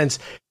another sense,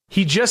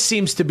 he just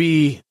seems to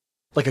be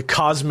like a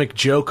cosmic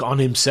joke on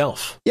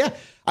himself. Yeah,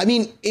 I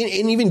mean,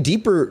 in even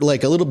deeper,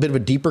 like a little bit of a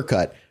deeper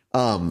cut.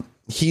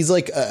 He's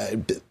like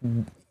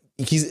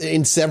he's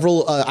in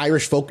several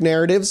Irish folk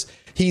narratives.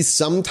 He's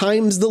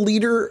sometimes the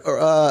leader.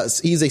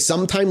 He's a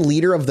sometime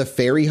leader of the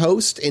fairy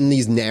host in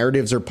these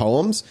narratives or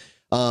poems.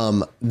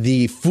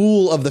 The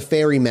fool of the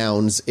fairy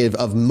mounds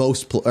of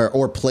most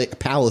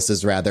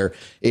palaces rather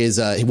is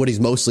what he's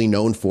mostly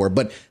known for.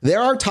 But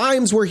there are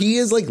times where he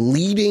is like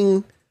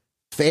leading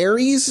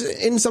fairies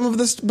in some of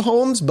the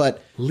poems.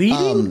 But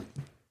leading.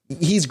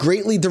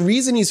 The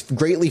reason he's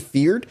greatly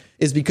feared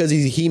is because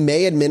he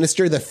may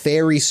administer the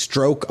fairy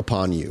stroke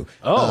upon you.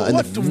 Oh,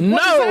 what does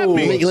that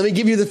mean? Let me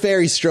give you the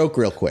fairy stroke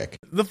real quick.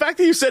 The fact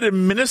that you said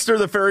administer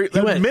the fairy,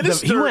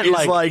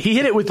 he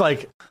hit it with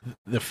like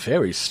the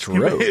fairy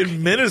stroke.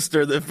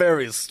 Administer the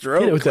fairy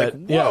stroke. Hit it with that.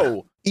 Whoa.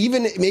 Yeah.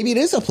 Even maybe it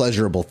is a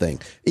pleasurable thing.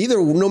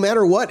 No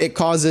matter what, it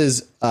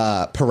causes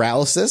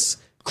paralysis,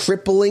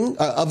 crippling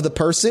of the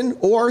person,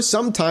 or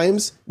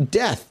sometimes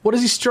death. What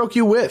does he stroke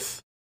you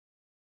with?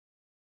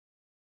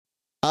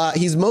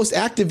 He's most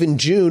active in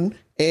June,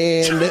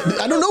 and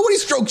I don't know what he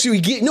strokes you.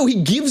 He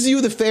gives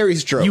you the fairy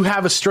stroke. You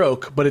have a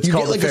stroke, but it's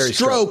called the fairy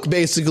stroke,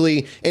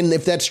 basically. And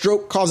if that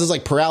stroke causes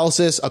like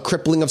paralysis, a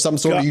crippling of some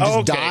sort, you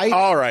just die.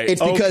 All right,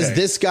 it's because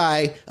this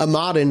guy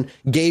Amaden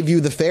gave you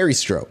the fairy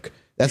stroke.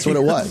 That's what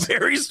it was.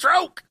 Fairy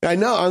stroke. I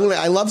know.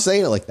 I love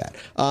saying it like that.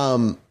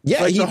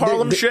 Yeah, like the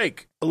Harlem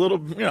Shake. A little,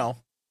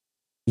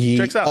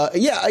 checks out.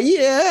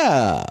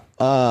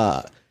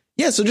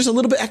 Yeah, so just a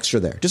little bit extra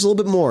there, just a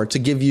little bit more to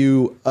give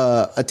you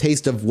a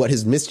taste of what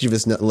his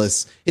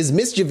mischievousness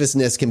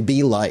can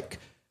be like.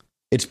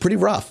 It's pretty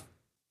rough.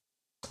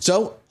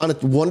 So on a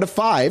 1 to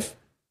 5,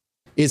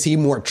 is he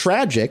more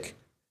tragic?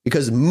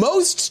 Because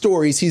most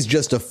stories he's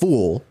just a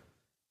fool,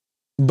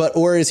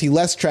 or is he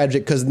less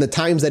tragic because in the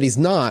times that he's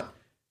not,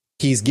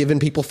 he's giving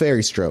people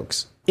fairy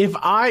strokes? If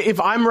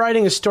I'm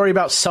writing a story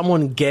about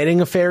someone getting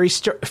a fairy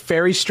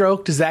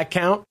stroke, does that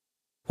count?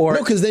 No,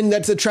 because then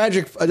that's a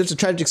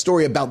tragic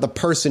story about the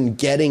person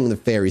getting the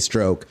fairy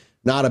stroke,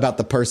 not about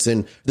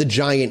the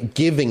giant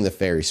giving the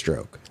fairy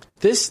stroke.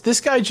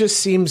 This guy just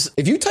seems.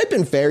 If you type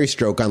in fairy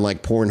stroke on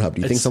like Pornhub,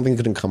 do you think something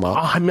couldn't come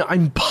up?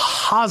 I'm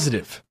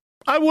positive.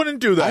 I wouldn't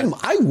do that.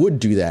 I would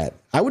do that.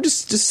 I would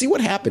just see what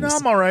happens. No,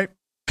 I'm all right.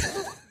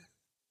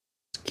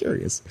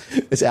 Curious.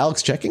 Is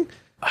Alex checking?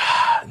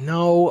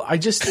 No,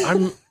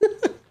 I'm.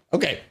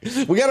 Okay,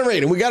 we got to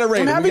rate him.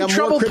 I'm having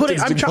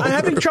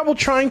trouble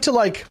trying to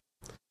like.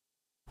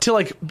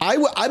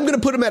 I'm going to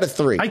put him at a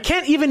 3. I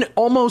can't even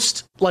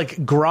almost like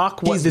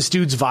grok what this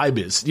dude's vibe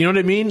is. You know what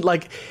I mean?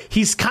 Like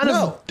he's kind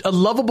of a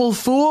lovable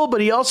fool,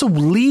 but he also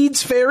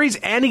leads fairies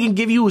and he can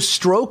give you a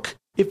stroke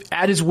if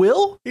at his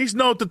will. He's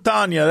no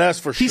Titania, that's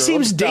for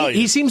sure.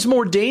 He seems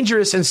more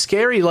dangerous and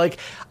scary. Like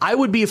I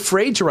would be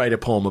afraid to write a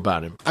poem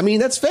about him. I mean,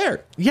 that's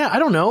fair. Yeah, I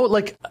don't know,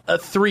 like a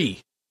 3.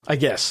 I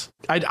guess.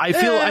 I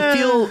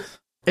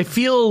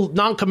feel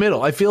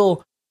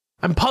non-committal.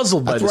 I'm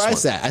puzzled by That's this where I one.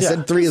 sat. I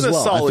said 3 as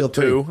well. I feel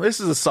 3. 2. This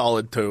is a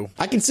solid 2.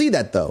 I can see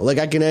that though. Like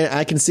I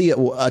can see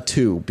a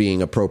 2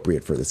 being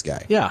appropriate for this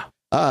guy. Yeah.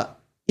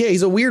 Yeah,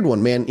 he's a weird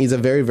one, man. He's a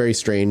very, very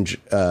strange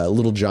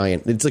little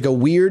giant. It's like a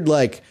weird,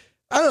 like,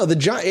 I don't know, the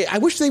giant. I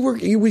wish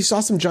we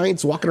saw some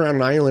giants walking around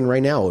an island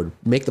right now. It would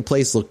make the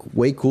place look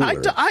way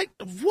cooler.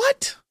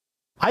 What?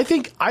 I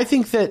think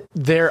that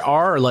there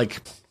are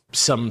like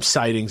some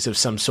sightings of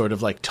some sort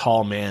of like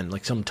tall man,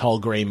 like some tall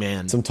gray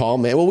man. Some tall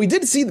man. Well, we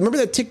did see, remember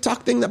that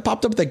TikTok thing that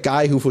popped up? That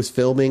guy who was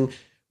filming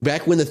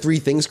back when the 3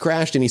 things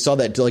crashed and he saw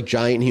that like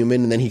giant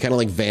human and then he kind of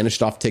like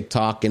vanished off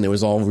TikTok and it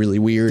was all really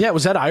weird. Yeah,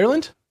 was that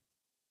Ireland?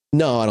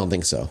 No, I don't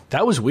think so.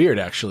 That was weird,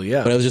 actually.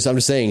 Yeah, but I'm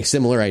just saying,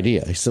 similar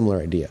idea.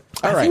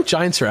 I think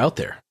giants are out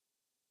there.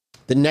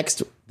 The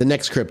next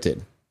cryptid.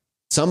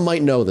 Some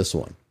might know this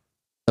one.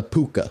 The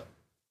puka.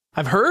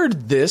 I've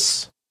heard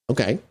this.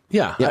 Okay.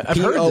 Yeah, I've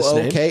heard this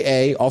name.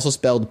 P-O-O-K-A, also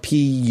spelled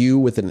P-U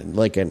with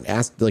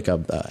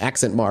a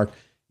accent mark,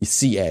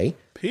 C-A.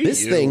 P-U.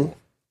 This thing,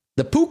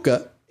 the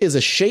puka, is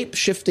a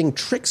shape-shifting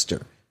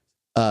trickster.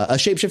 A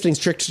shape-shifting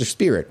trickster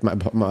spirit,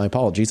 my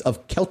apologies,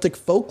 of Celtic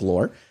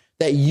folklore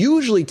that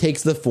usually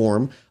takes the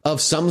form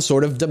of some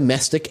sort of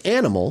domestic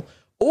animal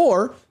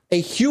or a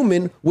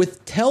human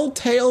with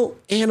telltale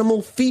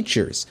animal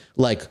features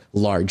like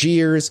large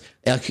ears,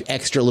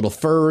 extra little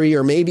furry,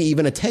 or maybe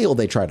even a tail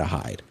they try to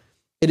hide.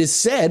 It is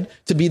said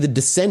to be the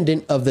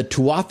descendant of the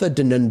Tuatha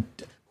De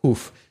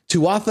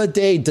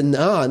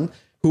Danann,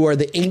 who are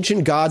the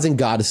ancient gods and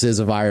goddesses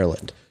of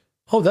Ireland.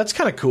 Oh, that's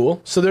kind of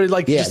cool. So they're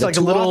like just like a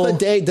little Tuatha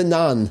De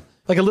Danann,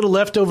 like a little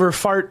leftover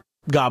fart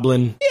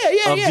goblin.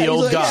 Of the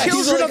old gods.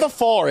 Children of the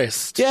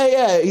forest.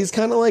 Yeah. He's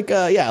kind of like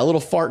a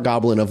little fart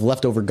goblin of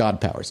leftover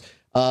god powers.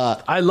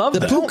 I love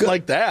that. Puka,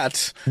 like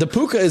that. The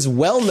puka is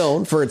well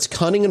known for its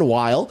cunning and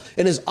wile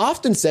and is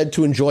often said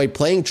to enjoy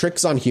playing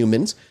tricks on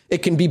humans. It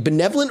can be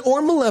benevolent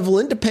or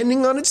malevolent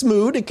depending on its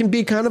mood. It can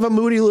be kind of a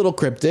moody little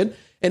cryptid.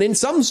 And in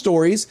some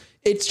stories,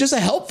 it's just a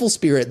helpful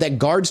spirit that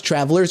guards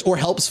travelers or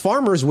helps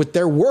farmers with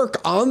their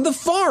work on the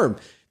farm.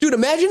 Dude,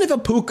 imagine if a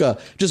puka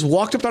just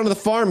walked up onto the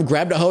farm,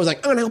 grabbed a hose, like,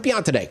 I'm going to help you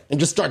out today, and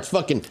just starts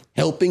fucking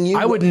helping you.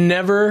 I would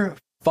never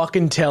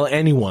fucking tell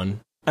anyone,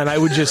 and I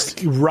would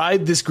just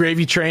ride this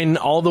gravy train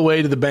all the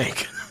way to the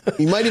bank.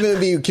 You might even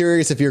be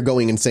curious if you're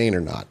going insane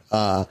or not.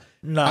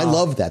 No. I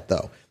love that,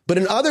 though. But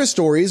in other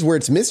stories where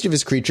it's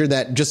mischievous creature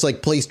that just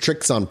like plays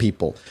tricks on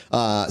people,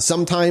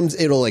 sometimes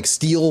it'll like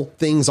steal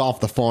things off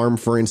the farm,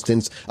 for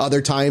instance.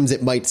 Other times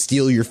it might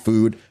steal your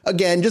food.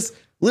 Again, just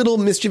little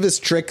mischievous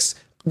tricks.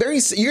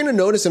 You're going to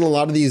notice in a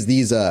lot of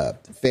these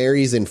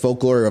fairies and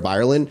folklore of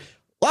Ireland,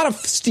 a lot of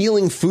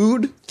stealing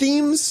food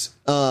themes,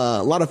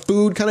 a lot of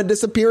food kind of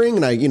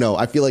disappearing. And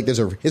I feel like there's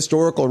a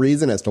historical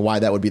reason as to why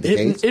that would be the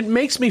case. It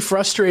makes me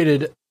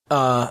frustrated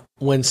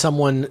when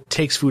someone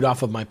takes food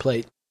off of my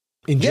plate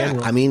in general.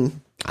 Yeah, I mean,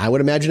 I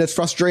would imagine it's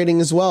frustrating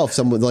as well if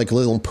someone like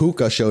little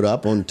puka showed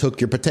up and took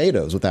your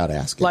potatoes without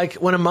asking. Like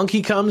when a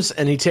monkey comes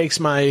and he takes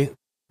my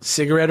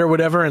cigarette or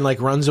whatever and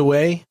like runs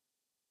away.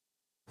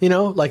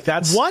 Like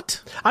that's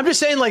what I'm just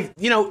saying, like,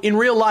 in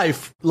real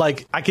life,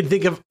 like I can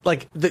think of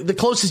like the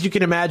closest you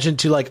can imagine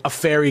to like a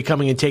fairy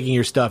coming and taking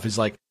your stuff is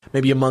like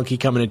maybe a monkey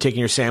coming and taking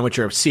your sandwich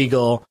or a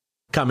seagull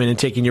coming and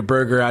taking your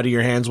burger out of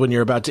your hands when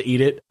you're about to eat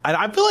it.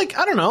 I feel like,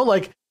 I don't know,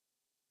 like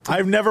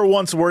I've never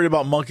once worried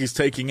about monkeys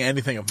taking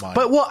anything of mine.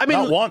 But I mean,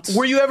 not once.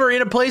 Were you ever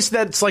in a place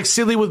that's like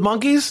silly with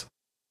monkeys?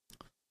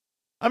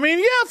 I mean,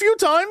 yeah, a few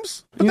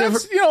times. But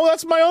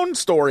that's my own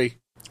story.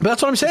 But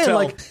that's what I'm saying.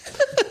 Like,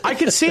 I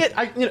can see it.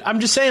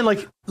 I'm just saying,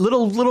 like,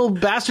 little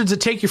bastards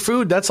that take your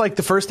food. That's like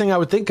the first thing I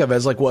would think of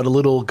as like what a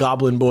little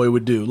goblin boy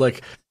would do.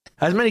 Like,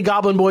 as many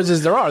goblin boys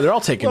as there are, they're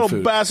all taking little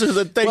food. Bastards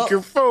that take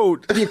your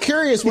food. If you're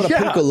curious what a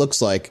puka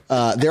looks like,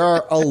 there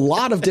are a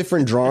lot of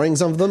different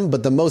drawings of them,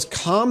 but the most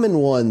common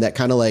one that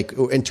kind of like,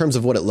 in terms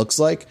of what it looks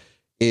like,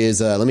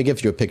 is let me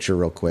give you a picture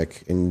real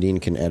quick, and Dean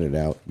can edit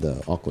out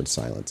the awkward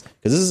silence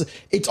because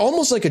it's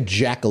almost like a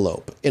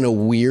jackalope in a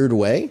weird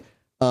way.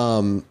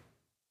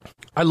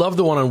 I love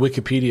the one on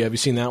Wikipedia. Have you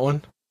seen that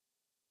one?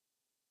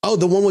 Oh,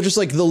 the one with just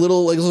like the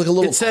little, like a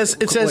little. It says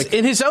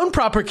in his own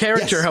proper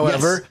character,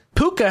 however,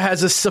 Puka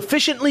has a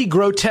sufficiently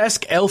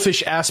grotesque,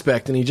 elfish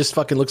aspect, and he just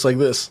fucking looks like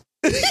this.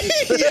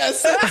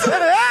 Yes,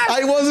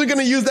 I wasn't going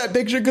to use that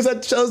picture because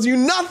that tells you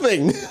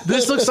nothing.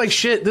 This looks like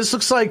shit. This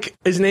looks like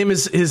his name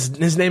is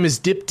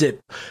Dip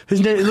Dip. His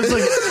name.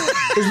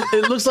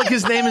 It looks like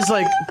his name is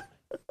like.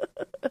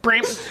 To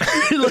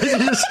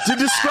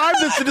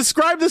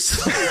describe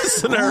this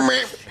listener,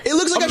 it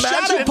looks like a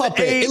shadow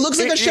puppet. It looks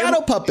like a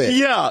shadow puppet.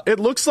 Yeah, it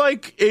looks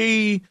like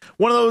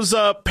one of those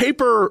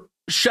paper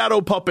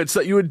shadow puppets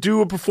that you would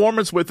do a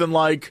performance with in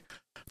like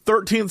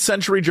 13th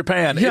century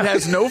Japan. Yeah. It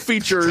has no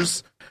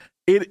features.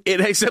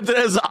 except it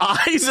has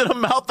eyes and a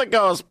mouth that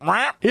goes.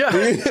 Yeah,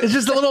 it's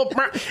just a little.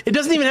 It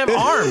doesn't even have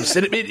arms.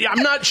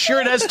 I'm not sure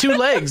it has two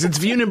legs. It's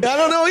viewed in. I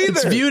don't know either.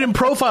 It's viewed in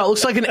profile. It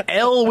looks like an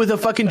L with a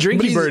fucking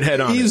Drinky Bird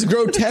head on. He's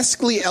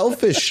grotesquely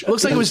elfish. It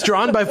looks like it was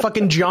drawn by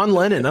fucking John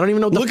Lennon. I don't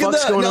even know what the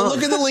fuck's going on.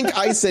 Look at the link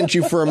I sent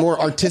you for a more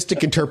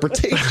artistic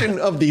interpretation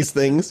of these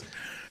things.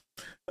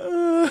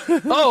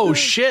 Oh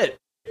shit.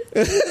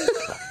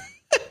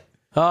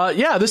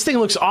 Yeah, this thing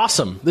looks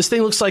awesome. This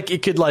thing looks like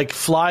it could like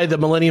fly the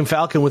Millennium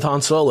Falcon with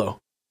Han Solo.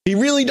 He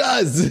really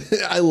does.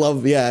 I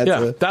love,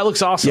 that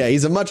looks awesome. Yeah,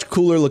 he's a much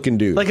cooler looking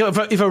dude. Like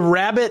if a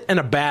rabbit and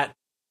a bat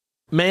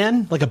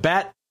man, like a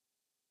bat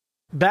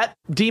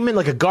demon,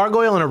 like a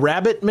gargoyle and a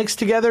rabbit mixed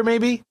together,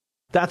 maybe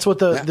that's what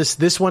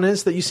this one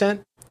is that you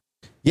sent.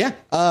 Yeah.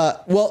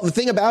 Well, the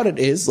thing about it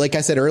is, like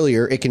I said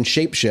earlier, it can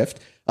shapeshift.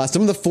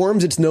 Some of the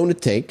forms it's known to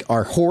take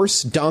are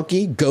horse,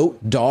 donkey,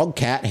 goat, dog,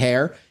 cat,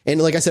 hare,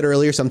 and like I said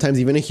earlier, sometimes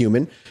even a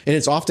human. And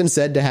it's often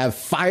said to have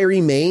fiery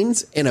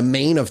manes and a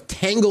mane of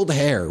tangled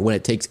hair when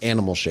it takes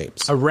animal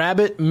shapes. A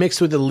rabbit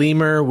mixed with a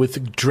lemur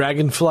with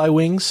dragonfly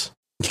wings.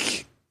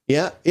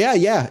 Yeah.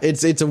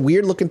 It's a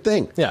weird looking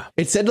thing. Yeah.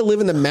 It's said to live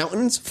in the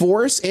mountains,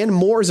 forests, and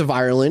moors of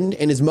Ireland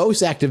and is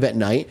most active at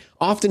night,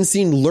 often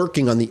seen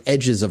lurking on the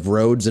edges of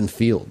roads and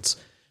fields.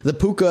 The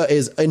puka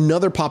is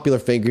another popular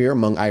figure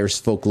among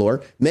Irish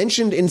folklore,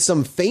 mentioned in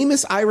some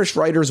famous Irish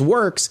writers'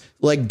 works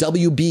like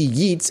W.B.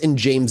 Yeats and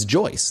James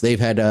Joyce. They've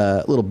had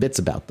little bits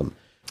about them.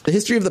 The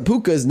history of the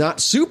puka is not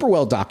super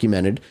well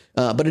documented,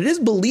 but it is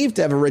believed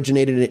to have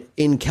originated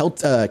in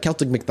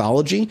Celtic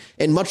mythology.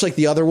 And much like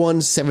the other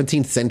ones,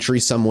 17th century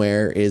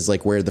somewhere is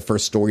like where the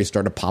first stories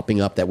started popping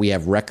up that we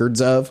have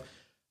records of.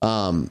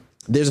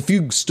 There's a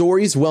few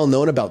stories well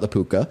known about the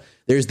puka.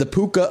 There's the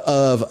puka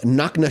of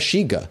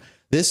Knocknashiga.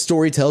 This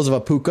story tells of a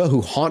puka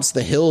who haunts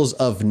the hills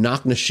of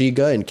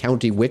Knocknashiga in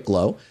County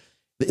Wicklow.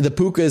 The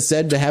puka is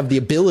said to have the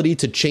ability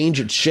to change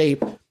its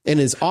shape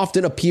and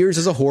often appears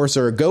as a horse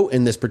or a goat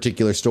in this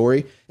particular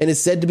story, and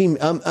is said to be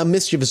a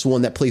mischievous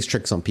one that plays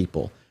tricks on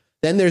people.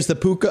 Then there's the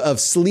puka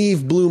of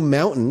Sleeve Bloom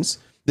Mountains.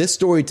 This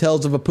story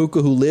tells of a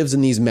puka who lives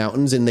in these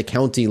mountains in the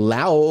county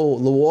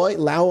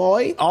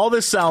Laooi. All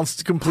this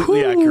sounds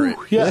completely accurate.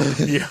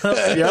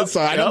 Yeah.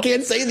 Sorry, I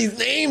can't say these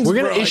names. We're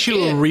going to issue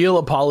a real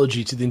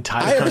apology to the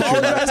entire country. I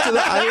apologize to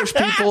the Irish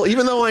people.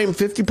 Even though I am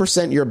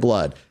 50% your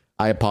blood,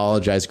 I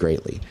apologize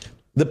greatly.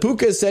 The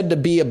puka is said to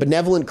be a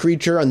benevolent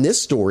creature on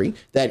this story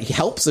that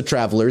helps the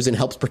travelers and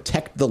helps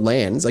protect the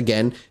lands.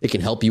 Again, it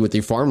can help you with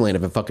your farmland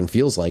if it fucking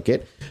feels like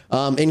it.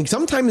 And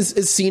sometimes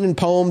is seen in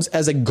poems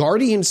as a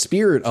guardian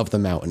spirit of the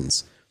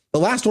mountains. The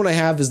last one I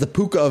have is the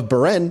puka of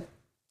Buren.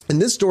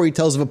 And this story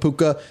tells of a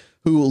puka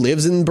who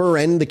lives in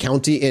Buren, the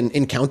county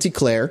in County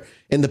Clare.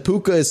 And the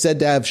puka is said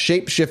to have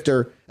said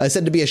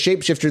to be a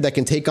shapeshifter that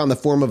can take on the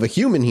form of a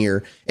human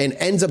here and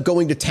ends up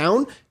going to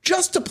town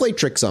just to play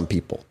tricks on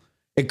people.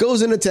 It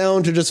goes into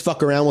town to just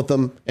fuck around with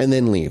them and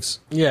then leaves.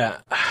 Yeah.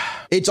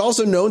 It's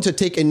also known to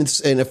take in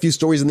a few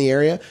stories in the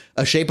area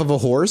a shape of a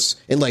horse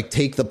and like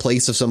take the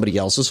place of somebody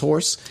else's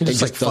horse and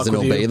just like doesn't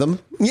obey them.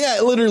 Yeah,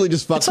 it literally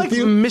just fucks with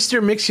you. It's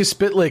like Mr.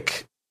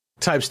 Mix-You-Spitlick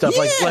type stuff.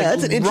 Yeah, like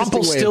that's an interesting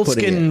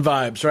Rumpelstiltskin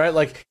vibes, right?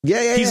 Like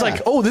he's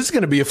like, oh, this is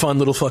going to be a fun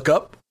little fuck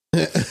up.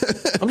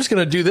 I'm just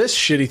going to do this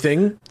shitty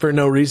thing for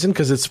no reason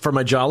because it's for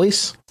my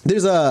jollies.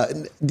 There's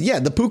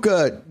the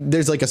puka.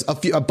 There's like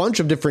a bunch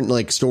of different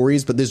like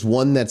stories, but there's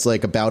one that's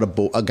like about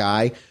a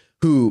guy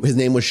who his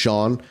name was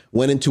Sean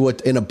went into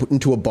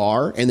a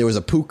bar and there was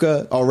a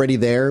puka already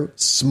there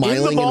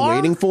smiling and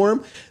waiting for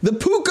him. The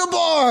puka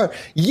bar.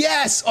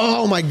 Yes.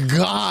 Oh my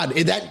God.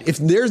 If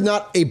there's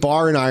not a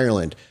bar in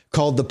Ireland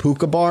called the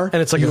puka bar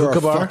and it's like a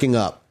hookah bar fucking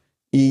up.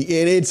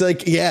 It's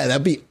like, yeah,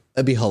 that'd be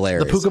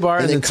hilarious. The puka bar,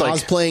 and then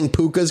cosplaying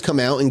pukas come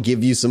out and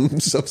give you some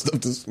stuff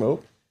to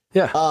smoke.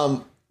 Yeah.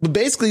 But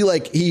basically,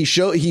 like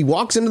he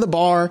walks into the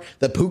bar,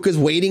 the puka's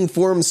waiting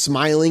for him,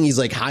 smiling. He's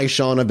like, "Hi,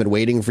 Sean, I've been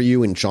waiting for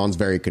you." And Sean's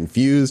very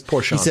confused.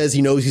 Poor Sean. He says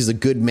he knows he's a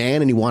good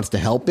man and he wants to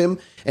help him.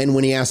 And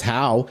when he asks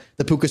how,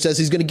 the puka says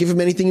he's going to give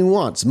him anything he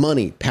wants: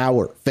 money,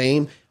 power,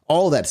 fame,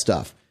 all that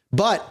stuff.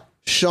 But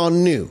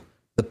Sean knew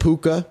the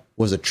puka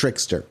was a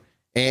trickster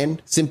and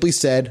simply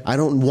said, "I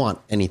don't want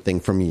anything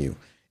from you."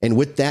 And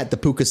with that, the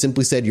puka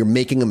simply said, "You're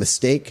making a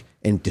mistake,"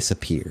 and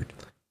disappeared.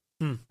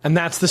 And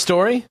that's the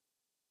story?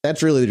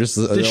 That's really just...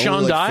 Did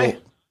Sean die?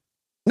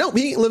 No,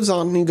 he lives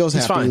on. He goes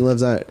happy. Fine. He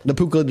lives out. The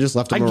puka just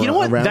left him around. You know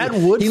what? That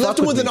would He fuck left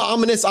him with me. an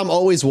ominous, "I'm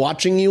always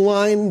watching you"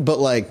 line, but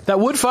like... That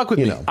would fuck with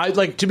me. know. I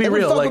like to be That would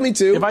real. fuck Like, with me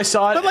too. if I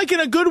saw it... But like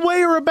in a good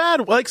way or a bad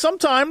way? Like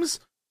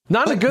sometimes...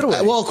 Not in a good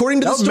way. Well,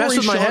 according to the That would mess story,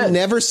 with my Sean head.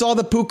 never saw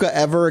the puka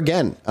ever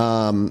again.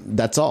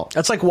 That's all.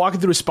 That's like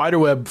walking through a spider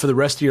web for the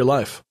rest of your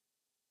life.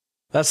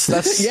 That's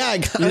Yeah,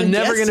 you're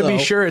never going to be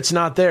sure it's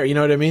not there. You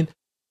know what I mean?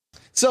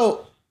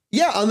 So,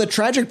 yeah, on the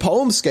tragic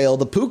poem scale,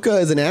 the puka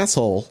is an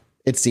asshole.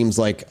 It seems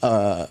like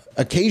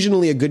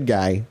occasionally a good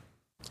guy.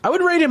 I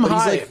would rate him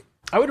high. Like,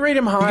 I would rate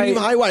him you high. can give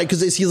him high. Why?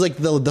 Because he's like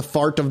the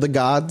fart of the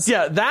gods.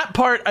 Yeah, that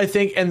part, I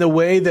think, and the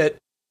way that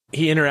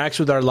he interacts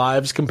with our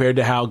lives compared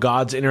to how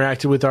gods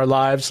interacted with our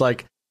lives.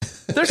 Like,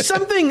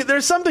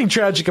 There's something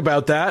tragic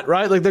about that,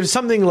 right? Like there's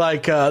something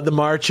like the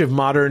march of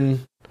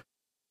modern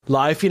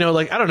life,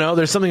 like I don't know,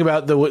 there's something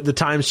about the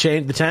times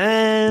change, the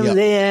times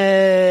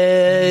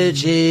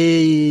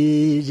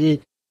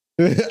change.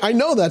 I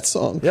know that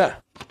song. Yeah.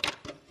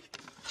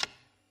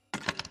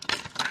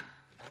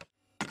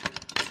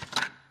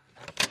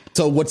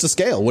 So what's the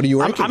scale? What are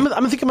you ranking?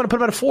 I'm thinking I'm going to put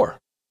him at a 4.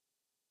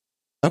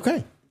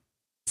 Okay.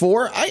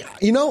 4.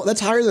 That's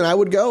higher than I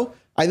would go.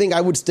 I think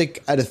I would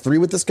stick at a 3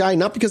 with this guy,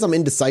 not because I'm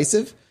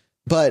indecisive,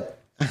 but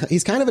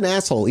he's kind of an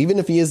asshole, even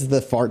if he is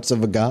the farts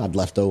of a god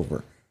left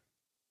over.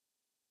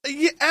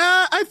 Yeah,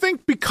 I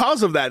think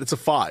because of that, it's a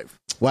 5.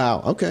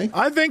 Wow. Okay.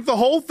 I think the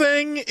whole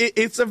thing,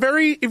 it's a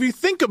very, if you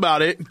think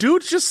about it,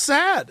 dude's just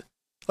sad.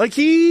 Like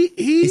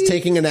he's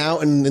taking it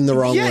out in the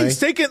wrong way. Yeah, he's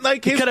taking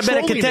his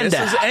trolliness,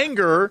 his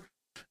anger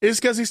is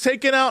because he's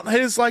taking out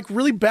his like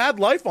really bad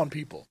life on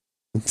people.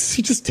 He's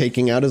just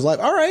taking out his life.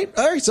 All right.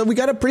 So we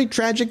got a pretty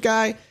tragic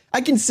guy.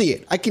 I can see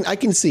it. I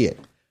can see it.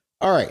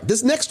 All right.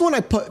 This next one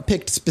I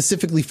picked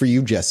specifically for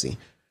you, Jesse.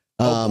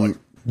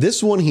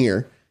 This one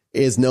here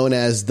is known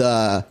as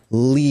the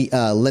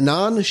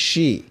Lenan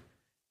Shi.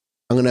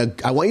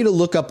 I want you to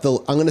look up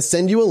I'm going to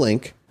send you a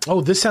link.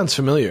 Oh, this sounds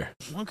familiar.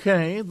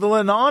 Okay. The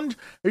Lenan. Are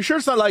you sure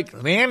it's not like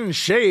Lenan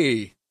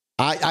Shi?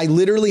 I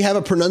literally have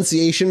a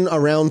pronunciation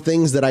around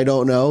things that I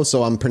don't know,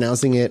 so I'm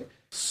pronouncing it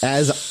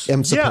as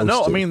I'm supposed to. Yeah,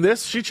 no, I mean,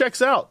 she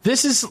checks out.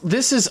 This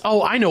is,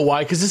 I know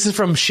why, because this is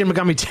from Shin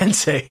Megami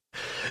Tensei.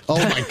 Oh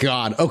my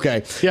God.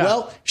 Okay. Yeah.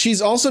 Well,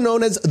 she's also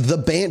known as the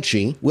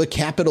Banshee with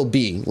capital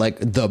B, like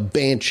the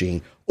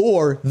Banshee,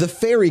 or the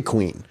Fairy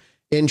Queen.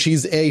 And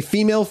she's a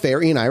female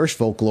fairy in Irish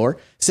folklore,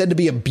 said to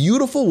be a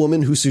beautiful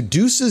woman who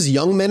seduces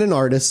young men and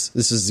artists.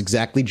 This is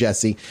exactly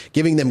Jesse,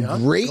 giving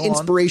them great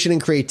inspiration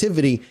and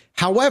creativity.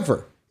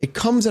 However, it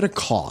comes at a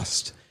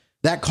cost.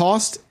 That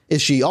cost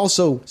is she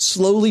also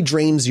slowly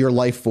drains your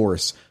life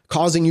force,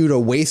 causing you to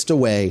waste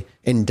away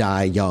and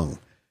die young.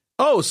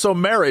 Oh, so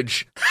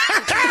marriage.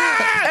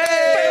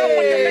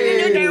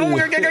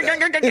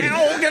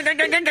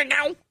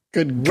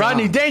 Good God.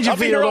 Rodney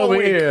Dangerfield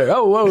over here.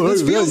 Oh, whoa.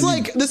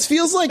 This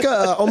feels like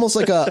almost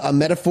like a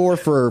metaphor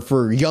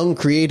for young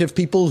creative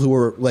people who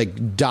are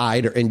like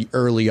died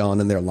early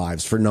on in their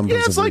lives for numbers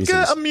of reasons. It's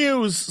like a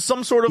muse,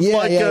 some sort of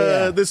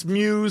this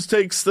muse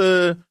takes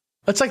the.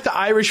 It's like the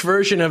Irish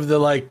version of the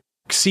like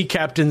sea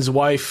captain's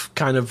wife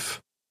kind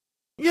of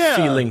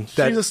feeling.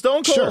 She's a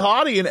stone cold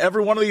hottie in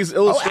every one of these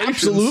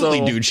illustrations. Oh,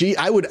 absolutely, dude.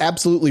 I would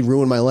absolutely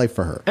ruin my life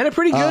for her. And a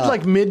pretty good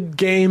like mid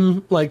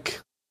game like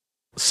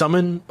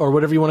summon or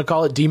whatever you want to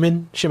call it,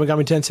 demon, Shin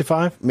Megami Tensei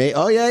 5.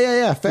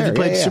 Fair. If you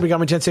played Shin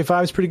Megami Tensei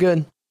 5, it's pretty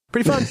good.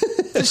 Pretty fun.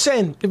 Just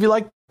saying, if you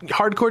like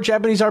hardcore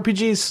Japanese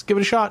RPGs, give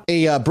it a shot.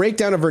 A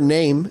breakdown of her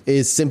name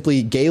is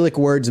simply Gaelic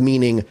words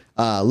meaning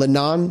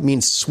Lenan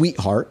means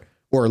sweetheart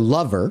or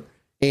lover,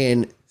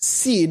 and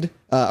Sid,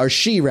 or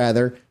she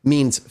rather,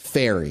 means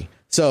fairy.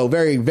 So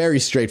very,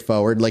 very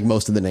straightforward, like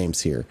most of the names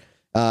here.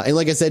 And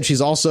like I said, she's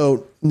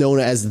also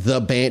known as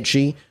the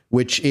Banshee,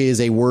 which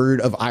is a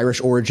word of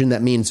Irish origin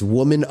that means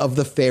woman of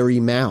the fairy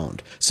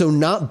mound. So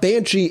not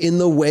Banshee in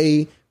the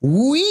way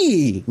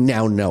we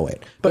now know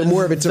it, but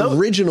more of its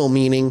original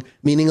meaning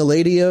a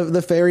lady of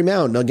the fairy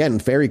mound. Again,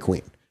 fairy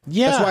queen.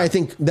 Yeah.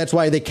 That's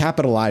why they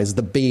capitalize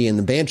the B in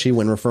the Banshee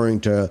when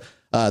referring to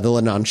the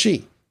Lenan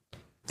Shi.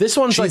 This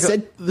one's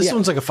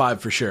one's like a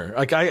 5 for sure.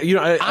 Like I'm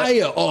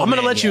going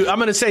to let you. I'm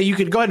going to say you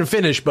can go ahead and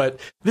finish, but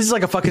this is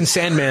like a fucking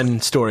Sandman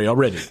story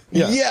already.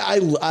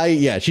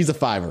 Yeah. She's a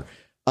 5. She's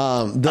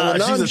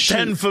a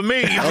 10 for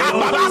me. Hey,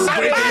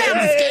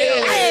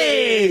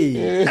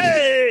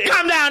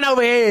 come down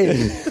over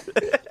here.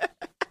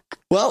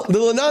 Well, the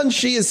Lenan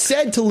Shi is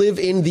said to live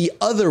in the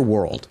other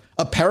world,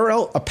 a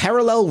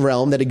parallel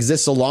realm that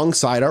exists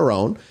alongside our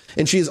own,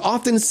 and she is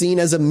often seen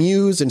as a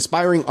muse,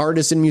 inspiring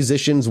artists and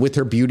musicians with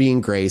her beauty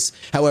and grace.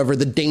 However,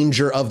 the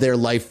danger of their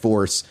life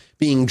force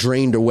being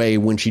drained away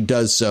when she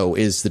does so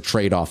is the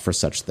trade-off for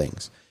such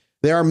things.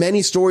 There are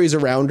many stories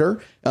around her.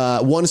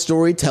 One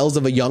story tells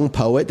of a young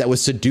poet that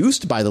was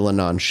seduced by the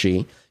Lenan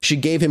Shi. She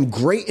gave him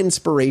great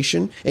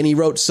inspiration, and he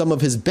wrote some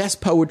of his best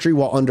poetry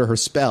while under her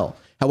spell.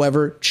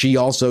 However, she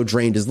also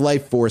drained his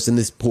life force, and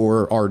this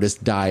poor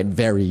artist died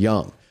very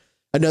young.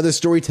 Another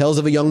story tells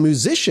of a young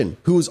musician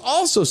who was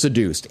also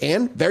seduced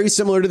and, very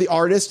similar to the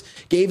artist,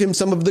 gave him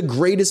some of the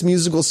greatest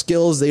musical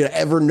skills they had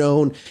ever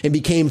known and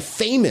became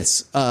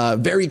famous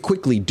very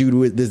quickly due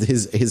to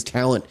his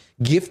talent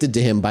gifted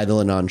to him by the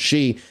Lenan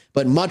Shi,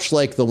 but much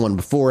like the one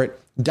before it,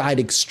 died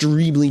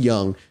extremely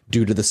young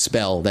due to the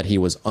spell that he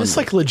was under. This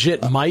like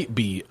legit might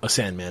be a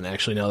Sandman,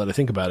 actually, now that I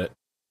think about it.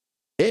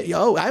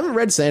 I haven't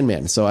read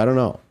Sandman, so I don't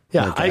know.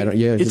 Yeah,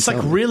 it's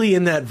like really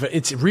in that.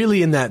 It's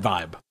really in that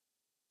vibe.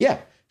 Yeah.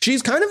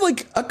 She's kind of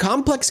like a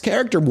complex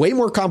character, way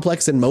more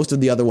complex than most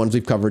of the other ones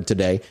we've covered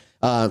today,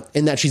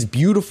 in that she's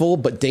beautiful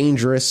but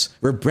dangerous,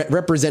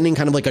 representing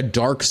kind of like a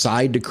dark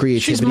side to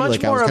creativity. She's much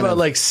more of a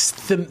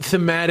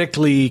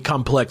thematically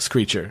complex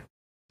creature.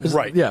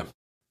 Right. Yeah.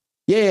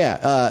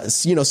 Yeah.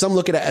 Some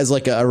look at it as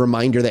like a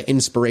reminder that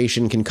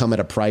inspiration can come at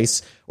a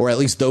price, or at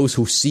least those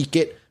who seek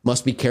it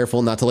must be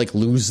careful not to like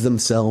lose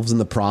themselves in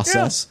the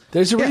process. Yeah.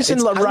 There's a reason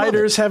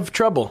writers have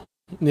trouble,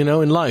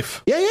 in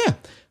life. Yeah.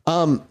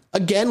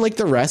 Again, like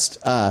the rest,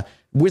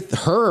 with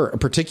her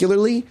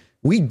particularly,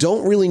 we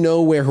don't really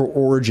know where her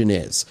origin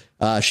is.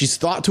 She's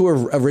thought to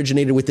have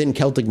originated within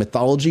Celtic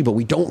mythology, but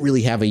we don't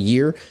really have a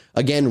year.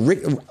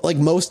 Again, like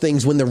most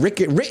things, when the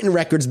written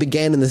records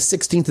began in the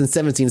 16th and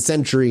 17th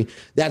century,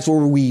 that's where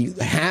we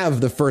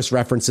have the first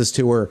references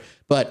to her.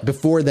 But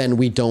before then,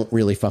 we don't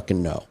really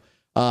fucking know.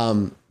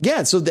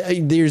 So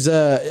there's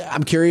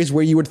I'm curious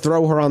where you would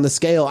throw her on the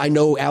scale. I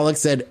know Alex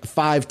said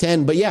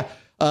 5'10", but yeah,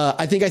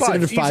 I think I said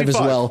it at 5 as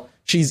well.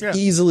 She's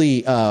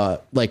easily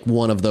like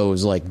one of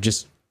those, like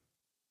just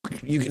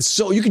you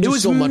can do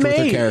so much with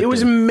her character. It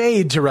was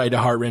made to write a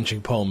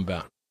heart-wrenching poem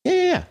about.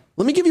 Yeah.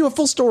 Let me give you a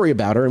full story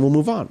about her and we'll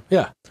move on.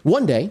 Yeah.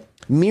 One day,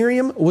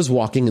 Miriam was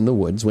walking in the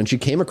woods when she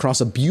came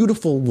across a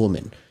beautiful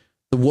woman.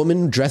 The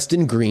woman, dressed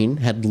in green,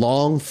 had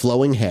long,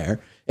 flowing hair,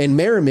 and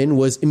Merriman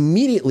was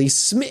immediately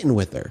smitten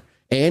with her,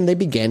 and they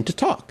began to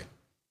talk.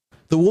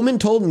 The woman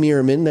told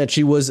Merriman that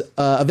she was,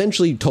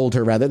 eventually told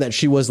her rather, that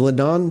she was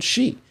Lenan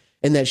Shi,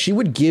 and that she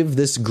would give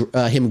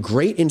him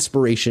great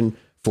inspiration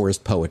for his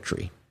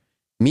poetry.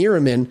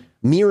 Merriman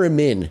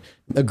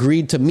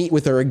agreed to meet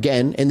with her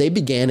again, and they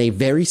began a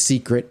very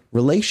secret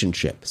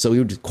relationship. So he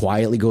would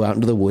quietly go out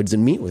into the woods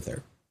and meet with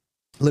her.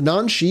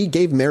 Lenan Shi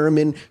gave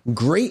Merriman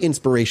great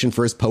inspiration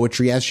for his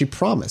poetry as she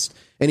promised,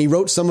 and he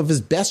wrote some of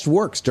his best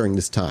works during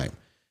this time.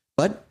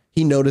 But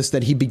he noticed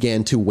that he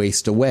began to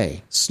waste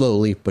away,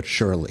 slowly but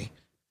surely.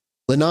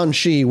 Lenan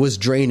Shi was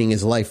draining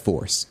his life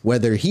force,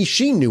 whether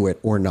she knew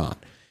it or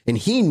not, and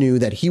he knew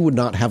that he would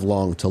not have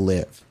long to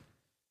live.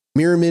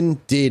 Merriman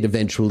did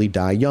eventually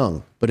die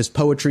young, but his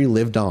poetry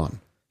lived on.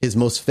 His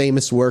most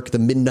famous work, The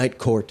Midnight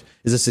Court,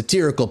 is a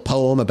satirical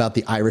poem about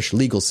the Irish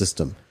legal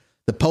system.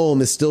 The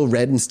poem is still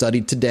read and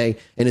studied today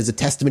and is a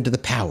testament to the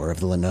power of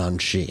the Lenan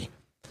Shi.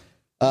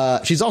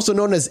 She's also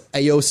known as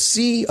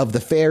Aosi of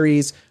the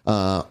fairies,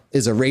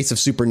 is a race of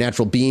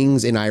supernatural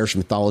beings in Irish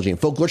mythology and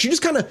folklore. She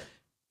just kind of,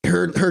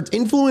 her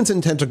influence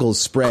and tentacles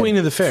spread Queen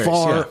of the fairies,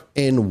 far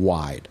and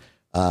wide.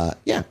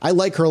 I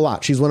like her a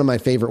lot. She's one of my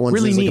favorite ones.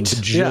 Really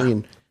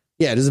neat.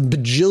 Yeah, there's a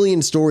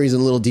bajillion stories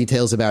and little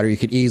details about her. You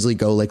could easily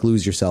go like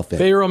lose yourself in.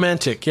 Very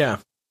romantic, yeah.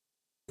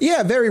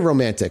 Yeah, very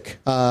romantic.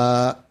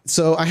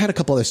 So I had a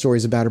couple other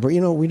stories about her, but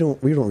we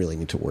don't really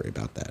need to worry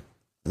about that.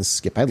 Let's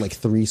skip. I had like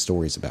 3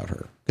 stories about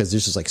her because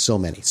there's just like so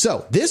many.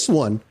 So this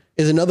one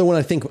is another one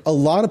I think a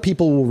lot of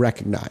people will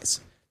recognize.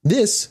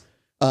 This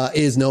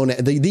is known.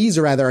 These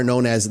are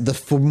known as the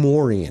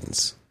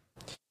Fomorians.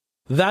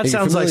 That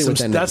sounds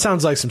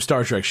like some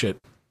Star Trek shit.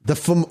 The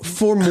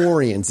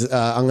Fomorians.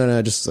 I'm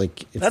gonna just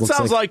like that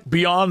sounds like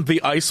beyond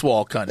the ice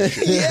wall kind of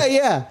shit.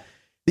 Yeah.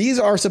 These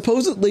are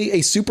supposedly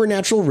a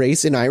supernatural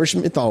race in Irish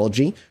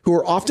mythology who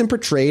are often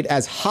portrayed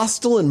as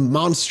hostile and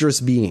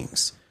monstrous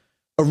beings.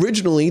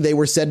 Originally, they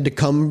were said to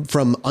come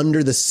from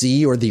under the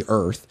sea or the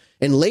earth,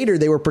 and later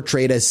they were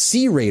portrayed as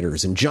sea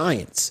raiders and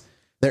giants.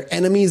 They're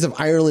enemies of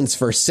Ireland's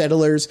first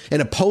settlers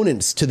and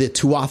opponents to the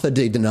Tuatha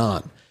De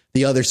Danann,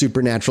 the other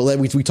supernatural that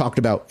we talked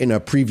about in a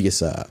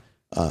previous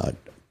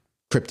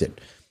cryptid.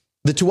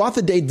 The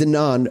Tuatha De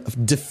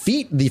Danann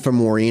defeat the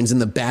Fomorians in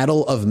the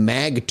Battle of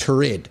Mag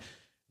Turid.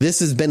 This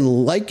has been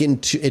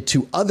likened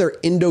to other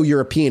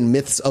Indo-European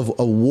myths of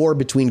a war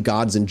between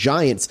gods and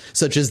giants,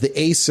 such as the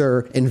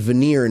Aesir and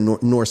Vanir in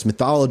Norse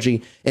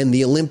mythology, and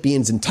the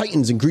Olympians and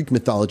Titans in Greek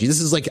mythology.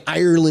 This is like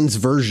Ireland's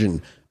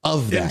version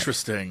of that.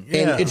 Interesting.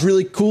 Yeah. And it's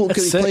really cool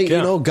because you play,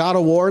 God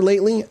of War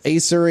lately,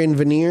 Aesir and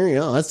Vanir.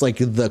 That's like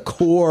the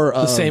core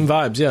of the same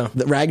vibes,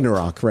 the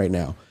Ragnarok right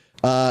now.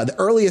 The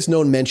earliest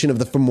known mention of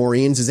the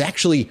Fomorians is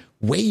actually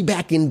way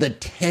back in the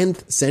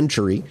 10th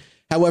century.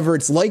 However,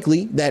 it's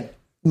likely that,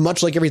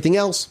 much like everything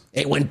else,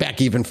 it went back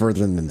even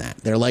further than that.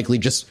 They're likely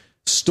just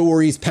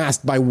stories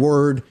passed by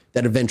word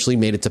that eventually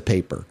made it to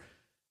paper.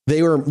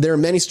 There are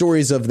many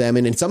stories of them,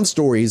 and in some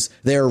stories,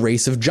 they're a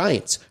race of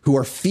giants who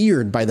are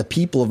feared by the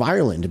people of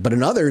Ireland. But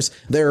in others,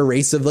 they're a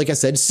race of, like I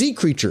said, sea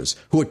creatures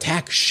who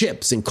attack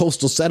ships and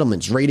coastal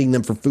settlements, raiding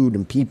them for food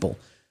and people.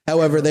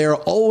 However, they are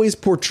always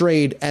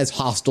portrayed as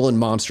hostile and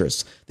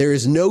monstrous. There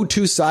is no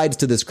two sides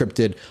to this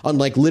cryptid.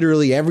 Unlike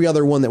literally every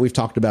other one that we've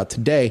talked about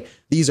today,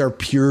 these are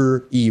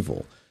pure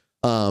evil.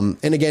 And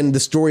again, the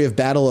story of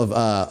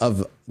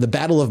the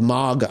Battle of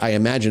Mog, I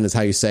imagine is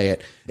how you say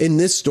it. In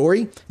this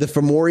story, the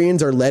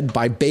Fomorians are led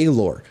by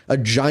Baelor, a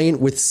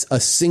giant with a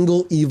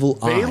single evil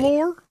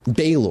eye.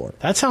 Baelor?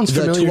 That sounds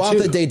familiar too.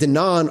 The Tuatha De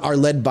Danann are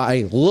led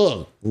by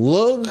Lugh,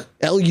 Lugh,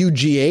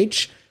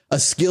 a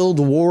skilled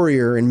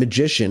warrior and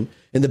magician.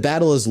 And the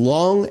battle is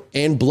long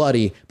and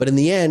bloody, but in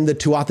the end, the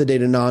Tuatha De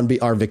Danann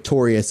are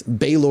victorious.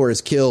 Baelor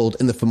is killed,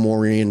 and the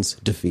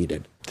Fomorians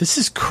defeated. This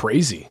is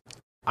crazy.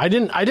 I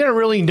didn't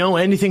really know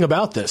anything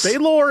about this.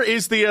 Baelor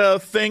is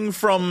the thing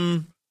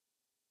from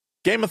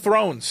Game of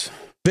Thrones.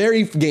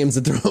 Very Games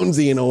of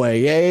Thronesy in a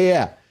way.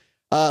 Yeah.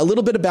 A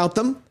little bit about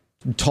them.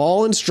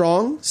 tall and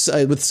strong,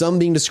 with some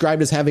being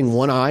described as having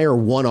one eye or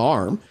one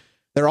arm.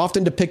 They're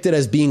often depicted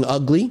as being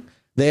ugly.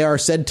 They are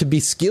said to be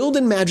skilled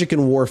in magic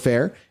and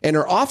warfare and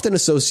are often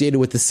associated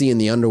with the sea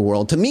and the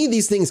underworld. To me,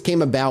 these things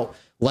came about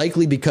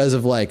likely because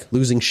of like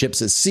losing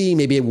ships at sea.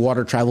 Maybe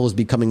water travel is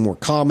becoming more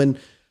common.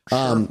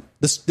 Sure.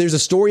 There's a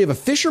story of a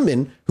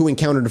fisherman who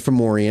encountered a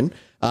Fomorian.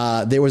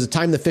 There was a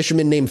time the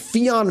fisherman named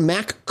Fionn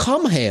Mac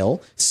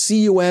Cumhale,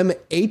 Cumhail.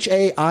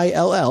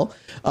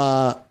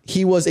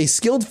 He was a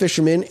skilled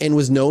fisherman and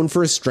was known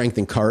for his strength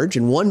and courage.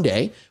 And one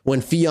day, when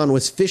Fionn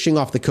was fishing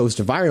off the coast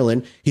of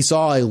Ireland, he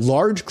saw a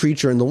large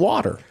creature in the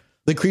water.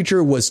 The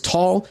creature was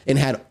tall and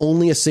had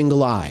only a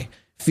single eye.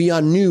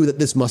 Fionn knew that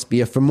this must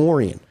be a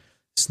Fomorian.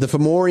 The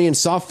Fomorian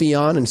saw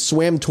Fionn and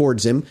swam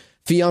towards him.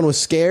 Fionn was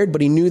scared,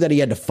 but he knew that he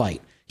had to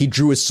fight. He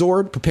drew his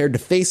sword, prepared to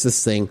face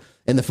this thing,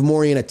 and the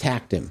Fomorian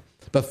attacked him.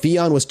 But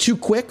Fionn was too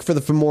quick for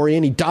the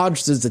Fomorian. He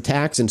dodged his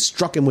attacks and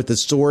struck him with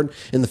his sword,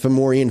 and the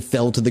Fomorian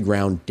fell to the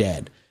ground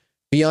dead.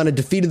 Fionn had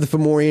defeated the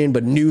Fomorian,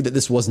 but knew that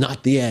this was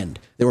not the end.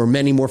 There were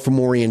many more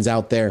Fomorians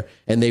out there,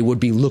 and they would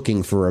be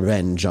looking for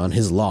revenge on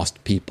his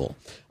lost people.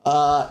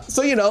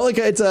 So, you know, like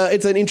it's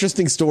an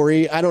interesting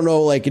story. I don't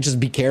know, like, just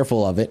be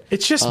careful of it.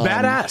 It's just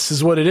badass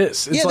is what it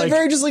is. It's they're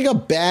very just like a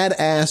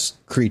badass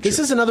creature. This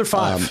is another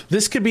 5.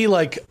 This could be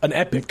like an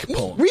epic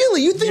poem.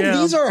 Really? You think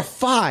these are a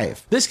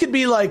 5? This could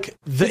be like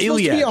the it's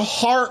Iliad. Supposed to be a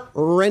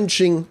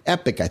heart-wrenching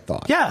epic, I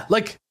thought. Yeah,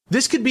 like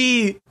this could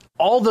be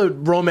all the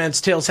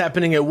romance tales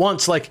happening at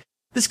once. Like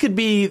this could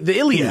be the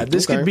Iliad.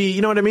 This could be,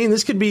 you know what I mean?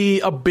 This could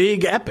be a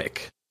big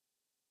epic.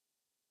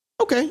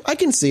 Okay, I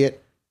can see it.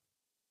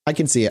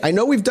 I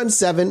know we've done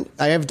 7.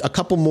 I have a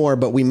couple more,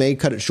 but we may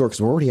cut it short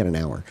because we're already at an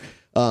hour.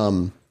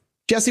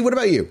 Jesse, what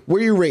about you? Where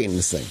are you rating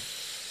this thing?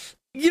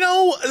 You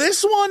know,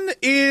 this one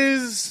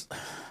is...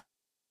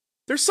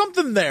 There's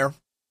something there.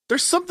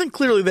 There's something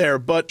clearly there,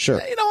 but sure.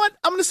 You know what?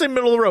 I'm going to say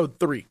middle of the road,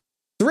 3.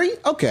 3?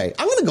 Okay.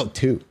 I'm going to go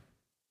 2.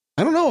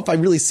 I don't know if I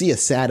really see a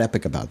sad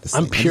epic about this.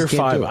 I'm pure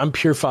 5. I'm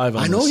pure 5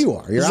 on I know this. you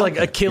are. It's like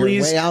there.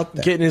 Achilles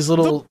getting his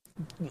little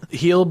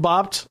heel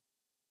bopped.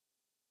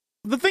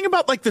 The thing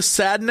about like the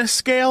sadness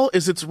scale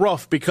is it's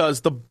rough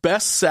because the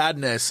best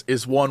sadness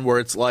is one where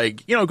it's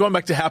like, you know, going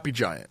back to Happy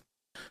Giant.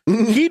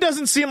 He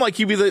doesn't seem like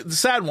he'd be the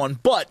sad one,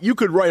 but you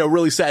could write a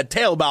really sad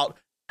tale about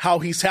how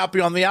he's happy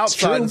on the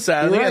outside and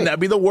sad on the end. That'd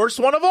be the worst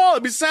one of all.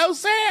 It'd be so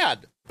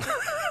sad.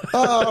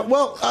 I'm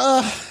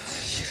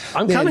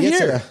kind of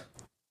here.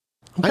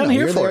 I'm kind of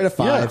here you're for there it. At a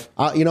 5.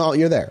 Yeah. You know,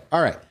 you're there.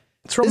 All right.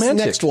 It's romantic.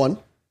 This next one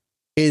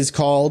is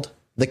called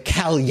the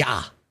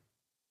Kalya,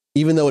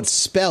 even though it's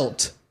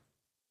spelt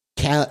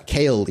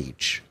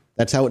Kalich.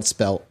 That's how it's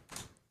spelt,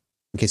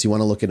 in case you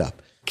want to look it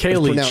up. Kalich.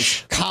 It's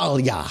pronounced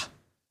Kalya.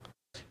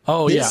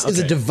 Oh, this is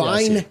a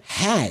divine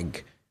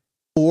hag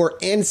or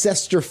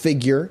ancestor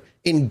figure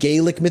in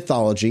Gaelic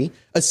mythology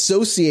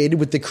associated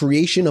with the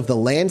creation of the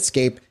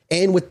landscape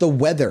and with the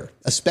weather,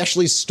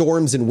 especially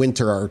storms in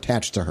winter, are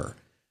attached to her.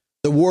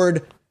 The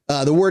word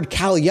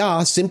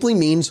Kalya simply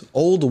means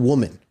old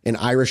woman in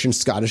Irish and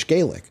Scottish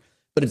Gaelic,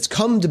 but it's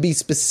come to be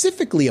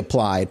specifically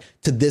applied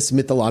to this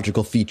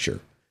mythological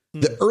feature.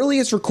 The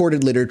earliest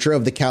recorded literature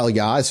of the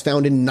Kalya is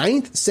found in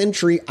 9th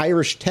century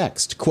Irish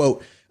text,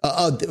 quote,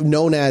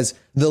 known as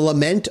the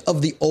Lament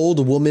of the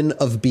Old Woman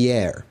of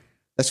Bier.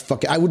 That's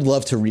fucking, I would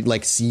love to read,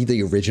 like, see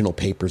the original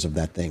papers of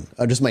that thing.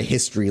 Just my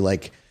history,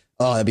 like,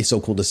 oh, that'd be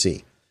so cool to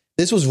see.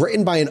 This was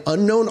written by an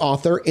unknown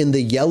author in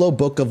the Yellow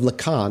Book of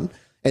Lacan,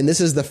 and this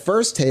is the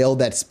first tale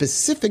that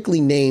specifically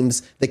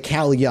names the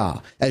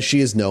Kalya as she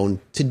is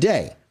known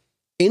today.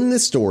 In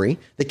this story,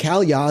 the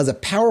Kalya is a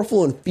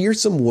powerful and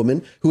fearsome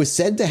woman who is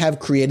said to have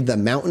created the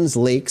mountains,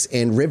 lakes,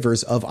 and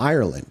rivers of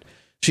Ireland.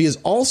 She is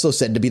also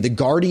said to be the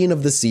guardian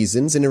of the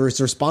seasons and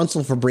is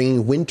responsible for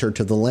bringing winter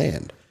to the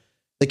land.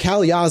 The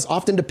Kalya is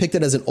often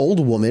depicted as an old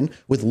woman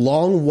with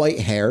long white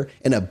hair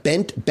and a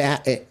bent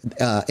back,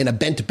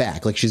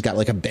 like she's got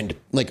like a bent,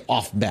 like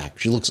off back.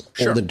 She looks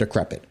old and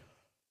decrepit.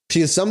 She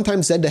is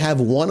sometimes said to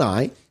have one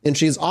eye, and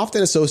she is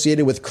often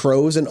associated with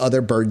crows and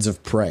other birds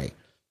of prey.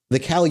 The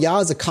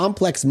Kalya is a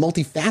complex,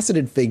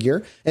 multifaceted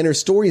figure, and her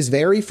stories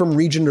vary from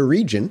region to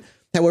region.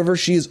 However,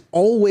 she is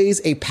always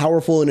a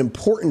powerful and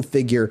important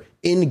figure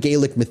in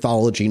Gaelic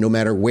mythology, no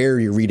matter where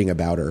you're reading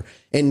about her.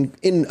 And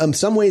in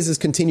some ways is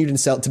continued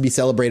to be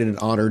celebrated and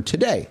honored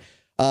today.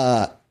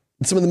 Some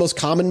of the most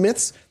common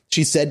myths,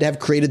 she's said to have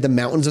created the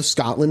mountains of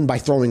Scotland by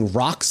throwing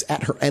rocks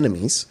at her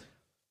enemies.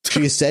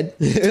 She is said,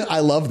 I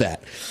love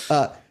that.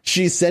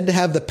 She is said to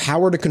have the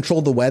power to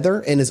control the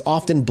weather and is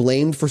often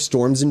blamed for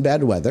storms and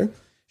bad weather.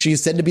 She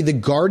is said to be the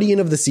guardian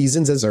of the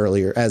seasons, as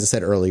I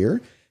said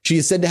earlier. She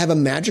is said to have a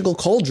magical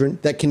cauldron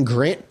that can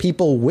grant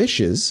people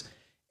wishes.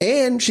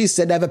 And she's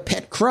said to have a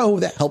pet crow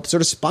that helps her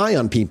to spy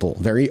on people.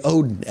 Very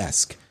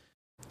Odin-esque.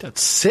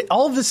 That's sick.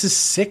 All of this is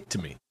sick to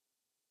me.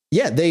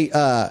 Yeah,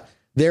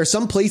 there are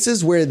some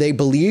places where they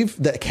believe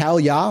that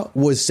Kalya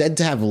was said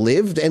to have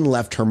lived and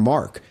left her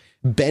mark.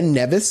 Ben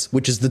Nevis,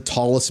 which is the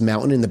tallest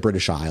mountain in the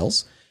British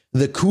Isles.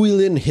 The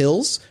Cuillin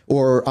Hills,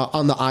 or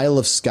on the Isle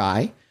of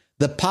Skye.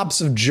 the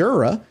Pops of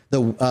Jura,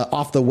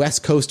 off the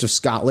west coast of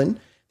Scotland,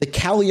 the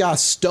Calia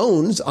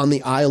Stones on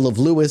the Isle of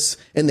Lewis,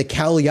 and the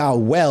Calia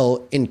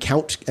Well in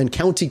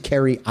County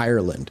Kerry,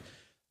 Ireland.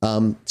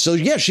 So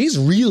yeah, she's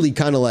really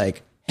kind of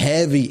like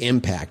heavy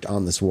impact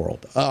on this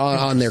world,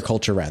 on their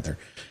culture rather.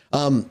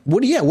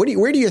 Where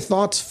do your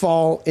thoughts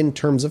fall in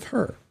terms of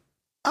her?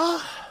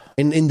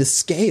 In the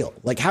scale,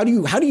 like how do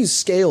you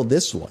scale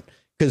this one?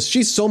 Because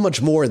she's so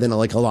much more than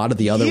like a lot of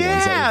the other ones.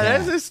 Yeah,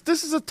 this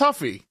is a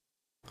toughie.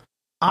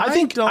 I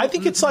think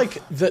it's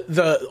like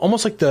the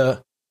almost like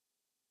the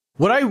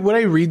what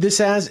I read this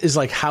as is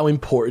like how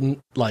important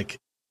like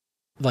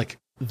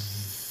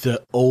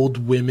the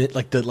old women,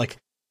 like the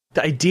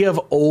idea of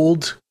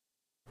old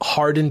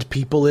hardened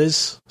people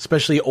is,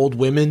 especially old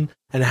women,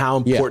 and how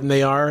important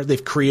they are.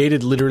 They've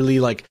created literally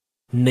like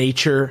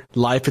nature,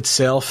 life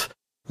itself.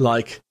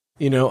 Like,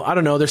 I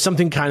don't know. There's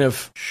something kind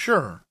of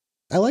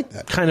I like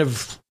that. Kind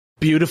of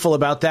beautiful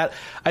about that.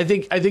 I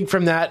think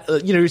from that,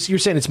 you're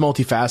saying it's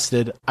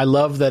multifaceted. I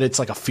love that it's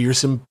like a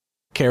fearsome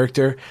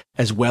character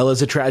as well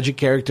as a tragic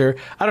character.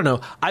 I don't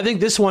know. I think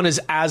this one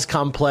is as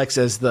complex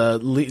as the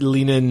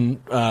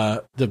Lenin,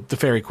 the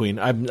Fairy Queen.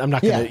 I'm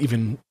not going to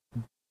even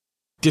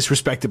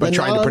disrespect it by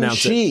trying to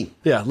pronounce it.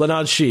 Yeah,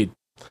 Lenan Sheed.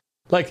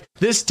 Like,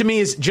 this to me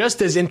is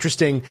just as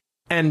interesting.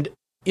 And,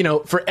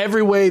 for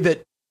every way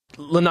that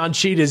Lenan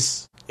Sheed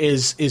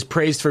is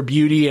praised for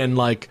beauty and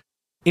like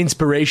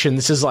inspiration,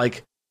 this is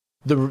like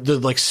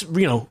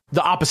the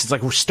opposites,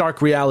 like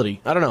stark reality.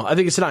 I don't know. I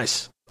think it's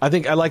nice. I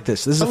think I like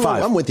this. This is a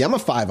 5. I'm with you. I'm a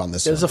 5 on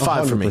this. It's a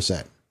 5 for me.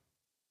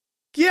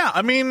 Yeah,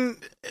 I mean,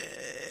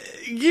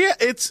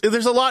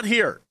 there's a lot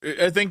here.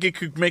 I think it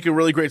could make a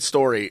really great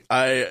story.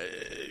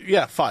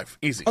 5,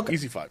 easy, okay.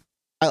 Easy 5.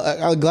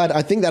 I'm glad.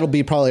 I think that'll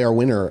be probably our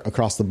winner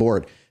across the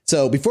board.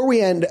 So before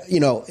we end,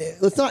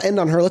 let's not end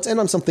on her. Let's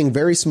end on something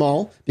very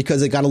small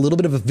because it got a little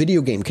bit of a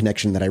video game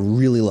connection that I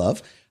really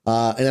love,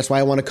 and that's why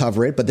I want to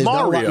cover it. But there's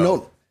Mario. not a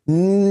lot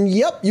known.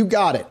 Yep, you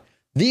got it.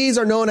 These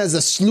are known as the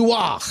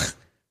Sluagh.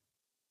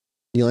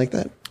 You like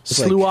that?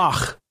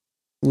 Sluagh.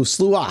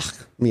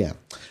 Sluagh. Yeah.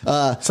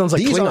 Sounds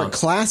like these Klingon. are a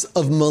class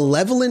of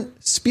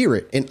malevolent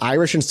spirit in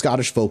Irish and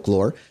Scottish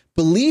folklore,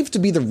 believed to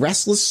be the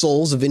restless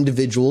souls of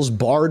individuals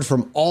barred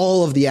from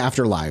all of the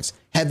afterlives,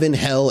 heaven,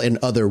 hell, and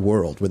other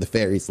world where the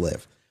fairies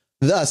live.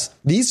 Thus,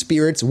 these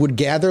spirits would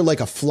gather like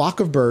a flock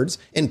of birds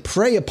and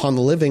prey upon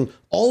the living,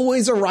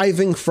 always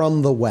arriving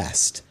from the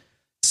west.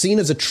 Seen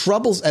as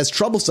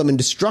troublesome and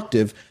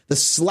destructive, the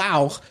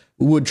Slough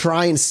would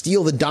try and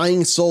steal the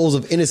dying souls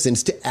of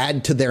innocents to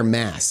add to their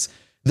mass.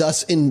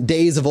 Thus, in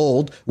days of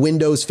old,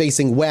 windows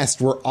facing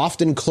west were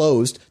often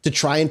closed to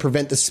try and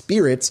prevent the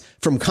spirits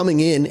from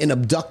coming in and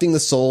abducting the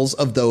souls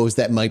of those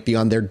that might be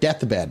on their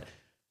deathbed.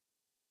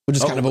 Which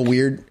is kind of a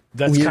weird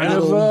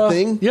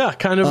thing. Yeah,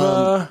 kind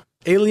of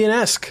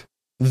alien-esque.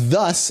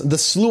 Thus, the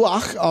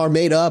Sluagh are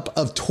made up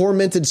of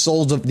tormented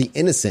souls of the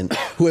innocent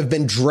who have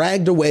been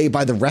dragged away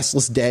by the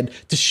restless dead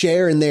to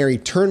share in their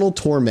eternal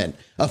torment,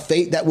 a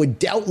fate that would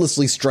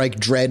doubtlessly strike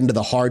dread into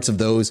the hearts of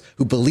those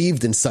who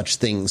believed in such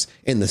things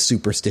in the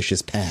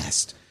superstitious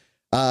past.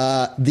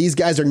 These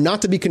guys are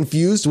not to be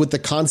confused with the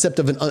concept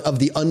of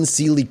the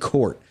unseelie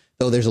court,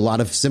 though there's a lot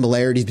of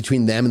similarities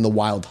between them and the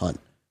Wild Hunt.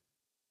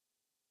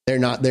 They're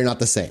not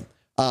the same.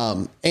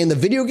 And the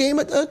video game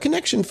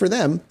connection for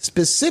them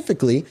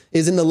specifically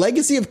is in the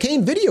Legacy of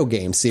Kain video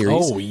game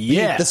series. Oh,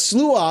 yeah. The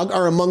Sluagh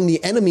are among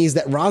the enemies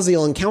that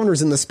Raziel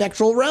encounters in the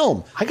spectral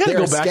realm. I gotta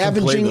go back and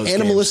play those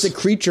scavenging, animalistic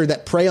creature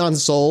that prey on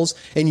souls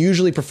and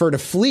usually prefer to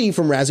flee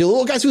from Raziel.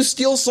 Little guys who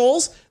steal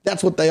souls,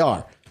 that's what they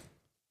are.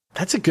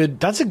 That's a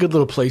good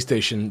little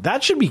PlayStation.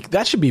 That should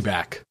be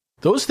back.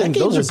 Those are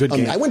good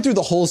games. I went through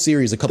the whole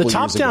series a couple years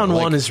ago. The top-down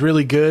one is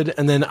really good,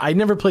 and then I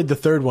never played the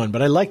third one,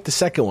 but I liked the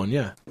second one,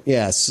 yeah.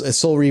 Yes,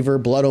 Soul Reaver,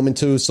 Blood Omen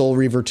 2, Soul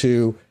Reaver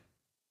 2.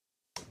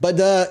 But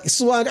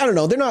Sluagh, I don't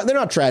know, they're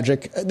not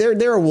tragic.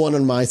 They're a 1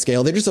 on my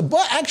scale. They're just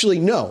but actually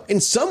no,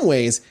 in some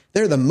ways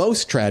they're the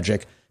most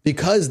tragic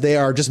because they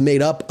are just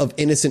made up of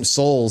innocent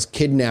souls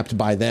kidnapped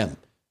by them.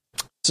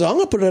 So I'm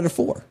going to put it at a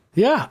 4.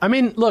 Yeah, I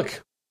mean,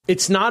 look,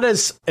 it's not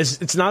as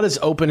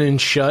open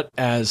and shut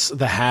as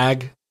the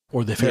Hag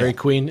or the Fairy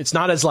Queen. It's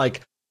not as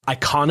like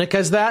iconic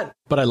as that,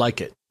 but I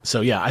like it.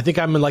 So yeah, I think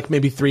I'm in like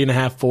maybe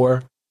 3.5,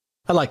 4.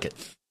 I like it.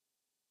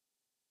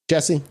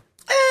 Jesse,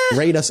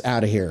 rate us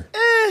out of here.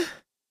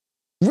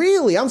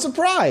 Really? I'm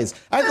surprised.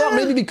 I thought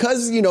maybe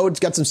because, it's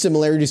got some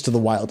similarities to the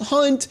Wild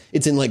Hunt.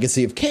 It's in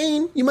Legacy of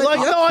Kain. You might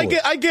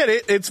I get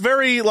it. It's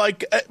very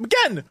like,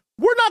 again,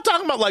 we're not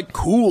talking about like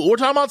cool. We're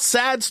talking about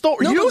sad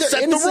stories. No, you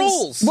set the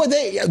rules. Well,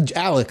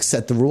 Alex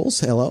set the rules.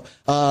 Hello.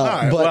 All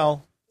right,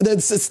 well.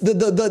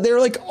 They're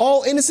like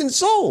all innocent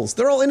souls.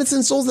 They're all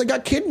innocent souls that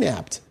got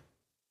kidnapped.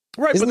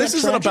 Right, but this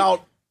isn't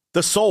about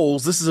the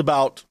souls. This is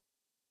about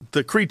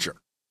the creature.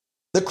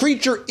 The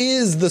creature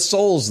is the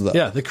souls, though.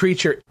 Yeah, the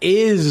creature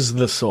is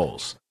the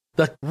souls.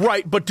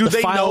 Right, but do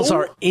they know? The files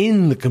are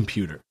in the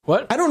computer.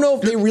 What? I don't know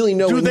if they really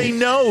know. Do they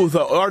know,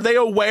 though? Are they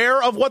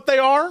aware of what they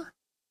are?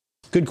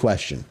 Good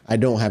question. I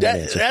don't have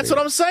an answer. That's what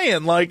I'm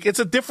saying. Like, it's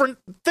a different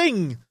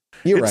thing.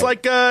 You're it's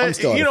right.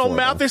 like, you know,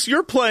 Mathis,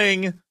 you're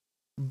playing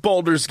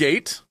Baldur's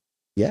Gate.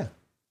 Yeah.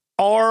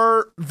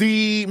 Are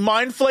the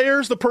Mind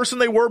Flayers the person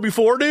they were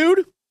before,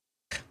 dude?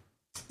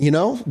 You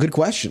know, good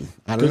question.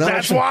 I don't know.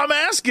 That's why I'm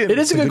asking. It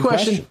is a good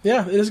question.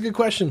 Yeah, it is a good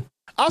question.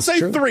 I'll say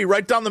true. 3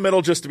 right down the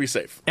middle just to be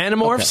safe.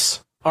 Animorphs,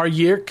 are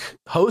Yerk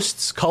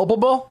hosts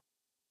culpable?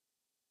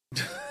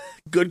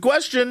 Good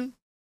question.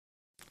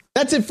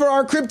 That's it for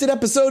our cryptid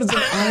episodes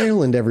of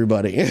Ireland,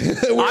 everybody.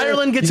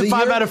 Ireland gets a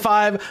 5 out of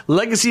 5.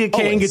 Legacy of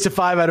Kain Always. gets a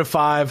 5 out of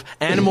 5.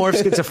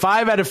 Animorphs gets a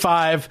 5 out of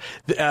 5.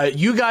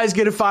 You guys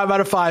get a 5 out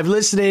of 5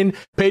 listening.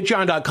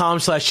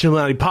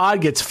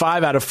 Patreon.com/ChilluminatiPod gets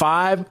 5 out of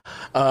 5.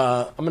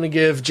 I'm going to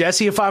give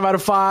Jesse a 5 out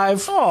of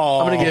 5.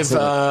 I'm going to give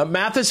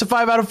Mathis a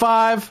 5 out of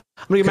 5.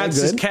 I'm going to give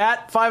Mathis'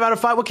 cat 5 out of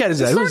 5. What cat is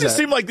that? It's Who's starting that? to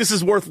seem like this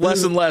is worth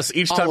less and less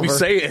each time you Oliver.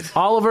 say it.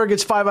 Oliver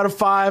gets 5 out of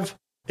 5.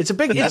 It's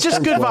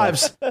just good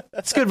vibes.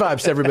 It's good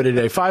vibes to everybody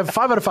today. 5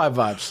 out of 5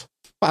 vibes.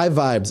 5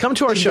 vibes. Come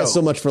to our Thank you show. guys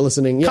so much for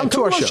listening. Yeah, Come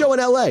to our show in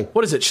LA.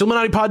 What is it?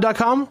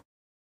 ChilluminatiPod.com?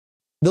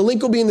 The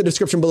link will be in the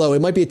description below.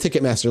 It might be a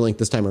Ticketmaster link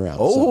this time around.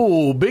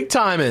 Oh, big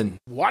timing.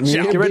 Watch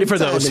Yeah. out. Get ready for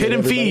Big those timing, hidden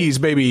everybody. fees,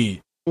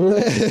 baby.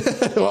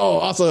 Oh,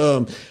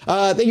 awesome.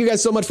 Thank you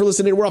guys so much for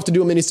listening. We're off to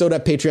do a mini-sode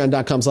at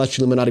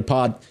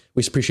patreon.com/ChilluminatiPod.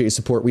 We appreciate your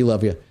support. We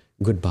love you.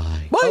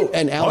 Goodbye. Bye. Oh,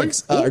 and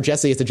Alex, or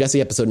Jesse, it's a Jesse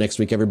episode next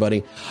week,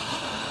 everybody.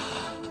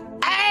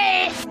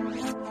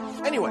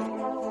 Anyway,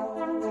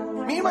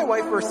 me and my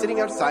wife were sitting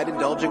outside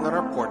indulging on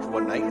our porch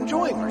one night,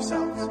 enjoying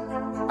ourselves.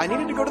 I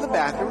needed to go to the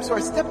bathroom, so I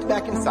stepped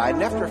back inside,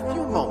 and after a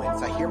few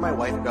moments, I hear my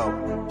wife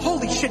go,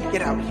 "Holy shit,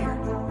 get out here."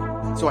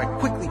 So I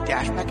quickly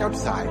dash back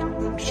outside,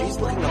 and she's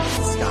looking up at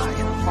the sky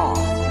in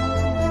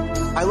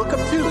awe. I look up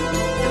too,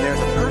 and there's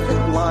a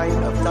perfect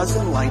line of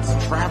dozen lights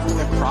traveling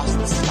across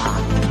the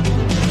sky.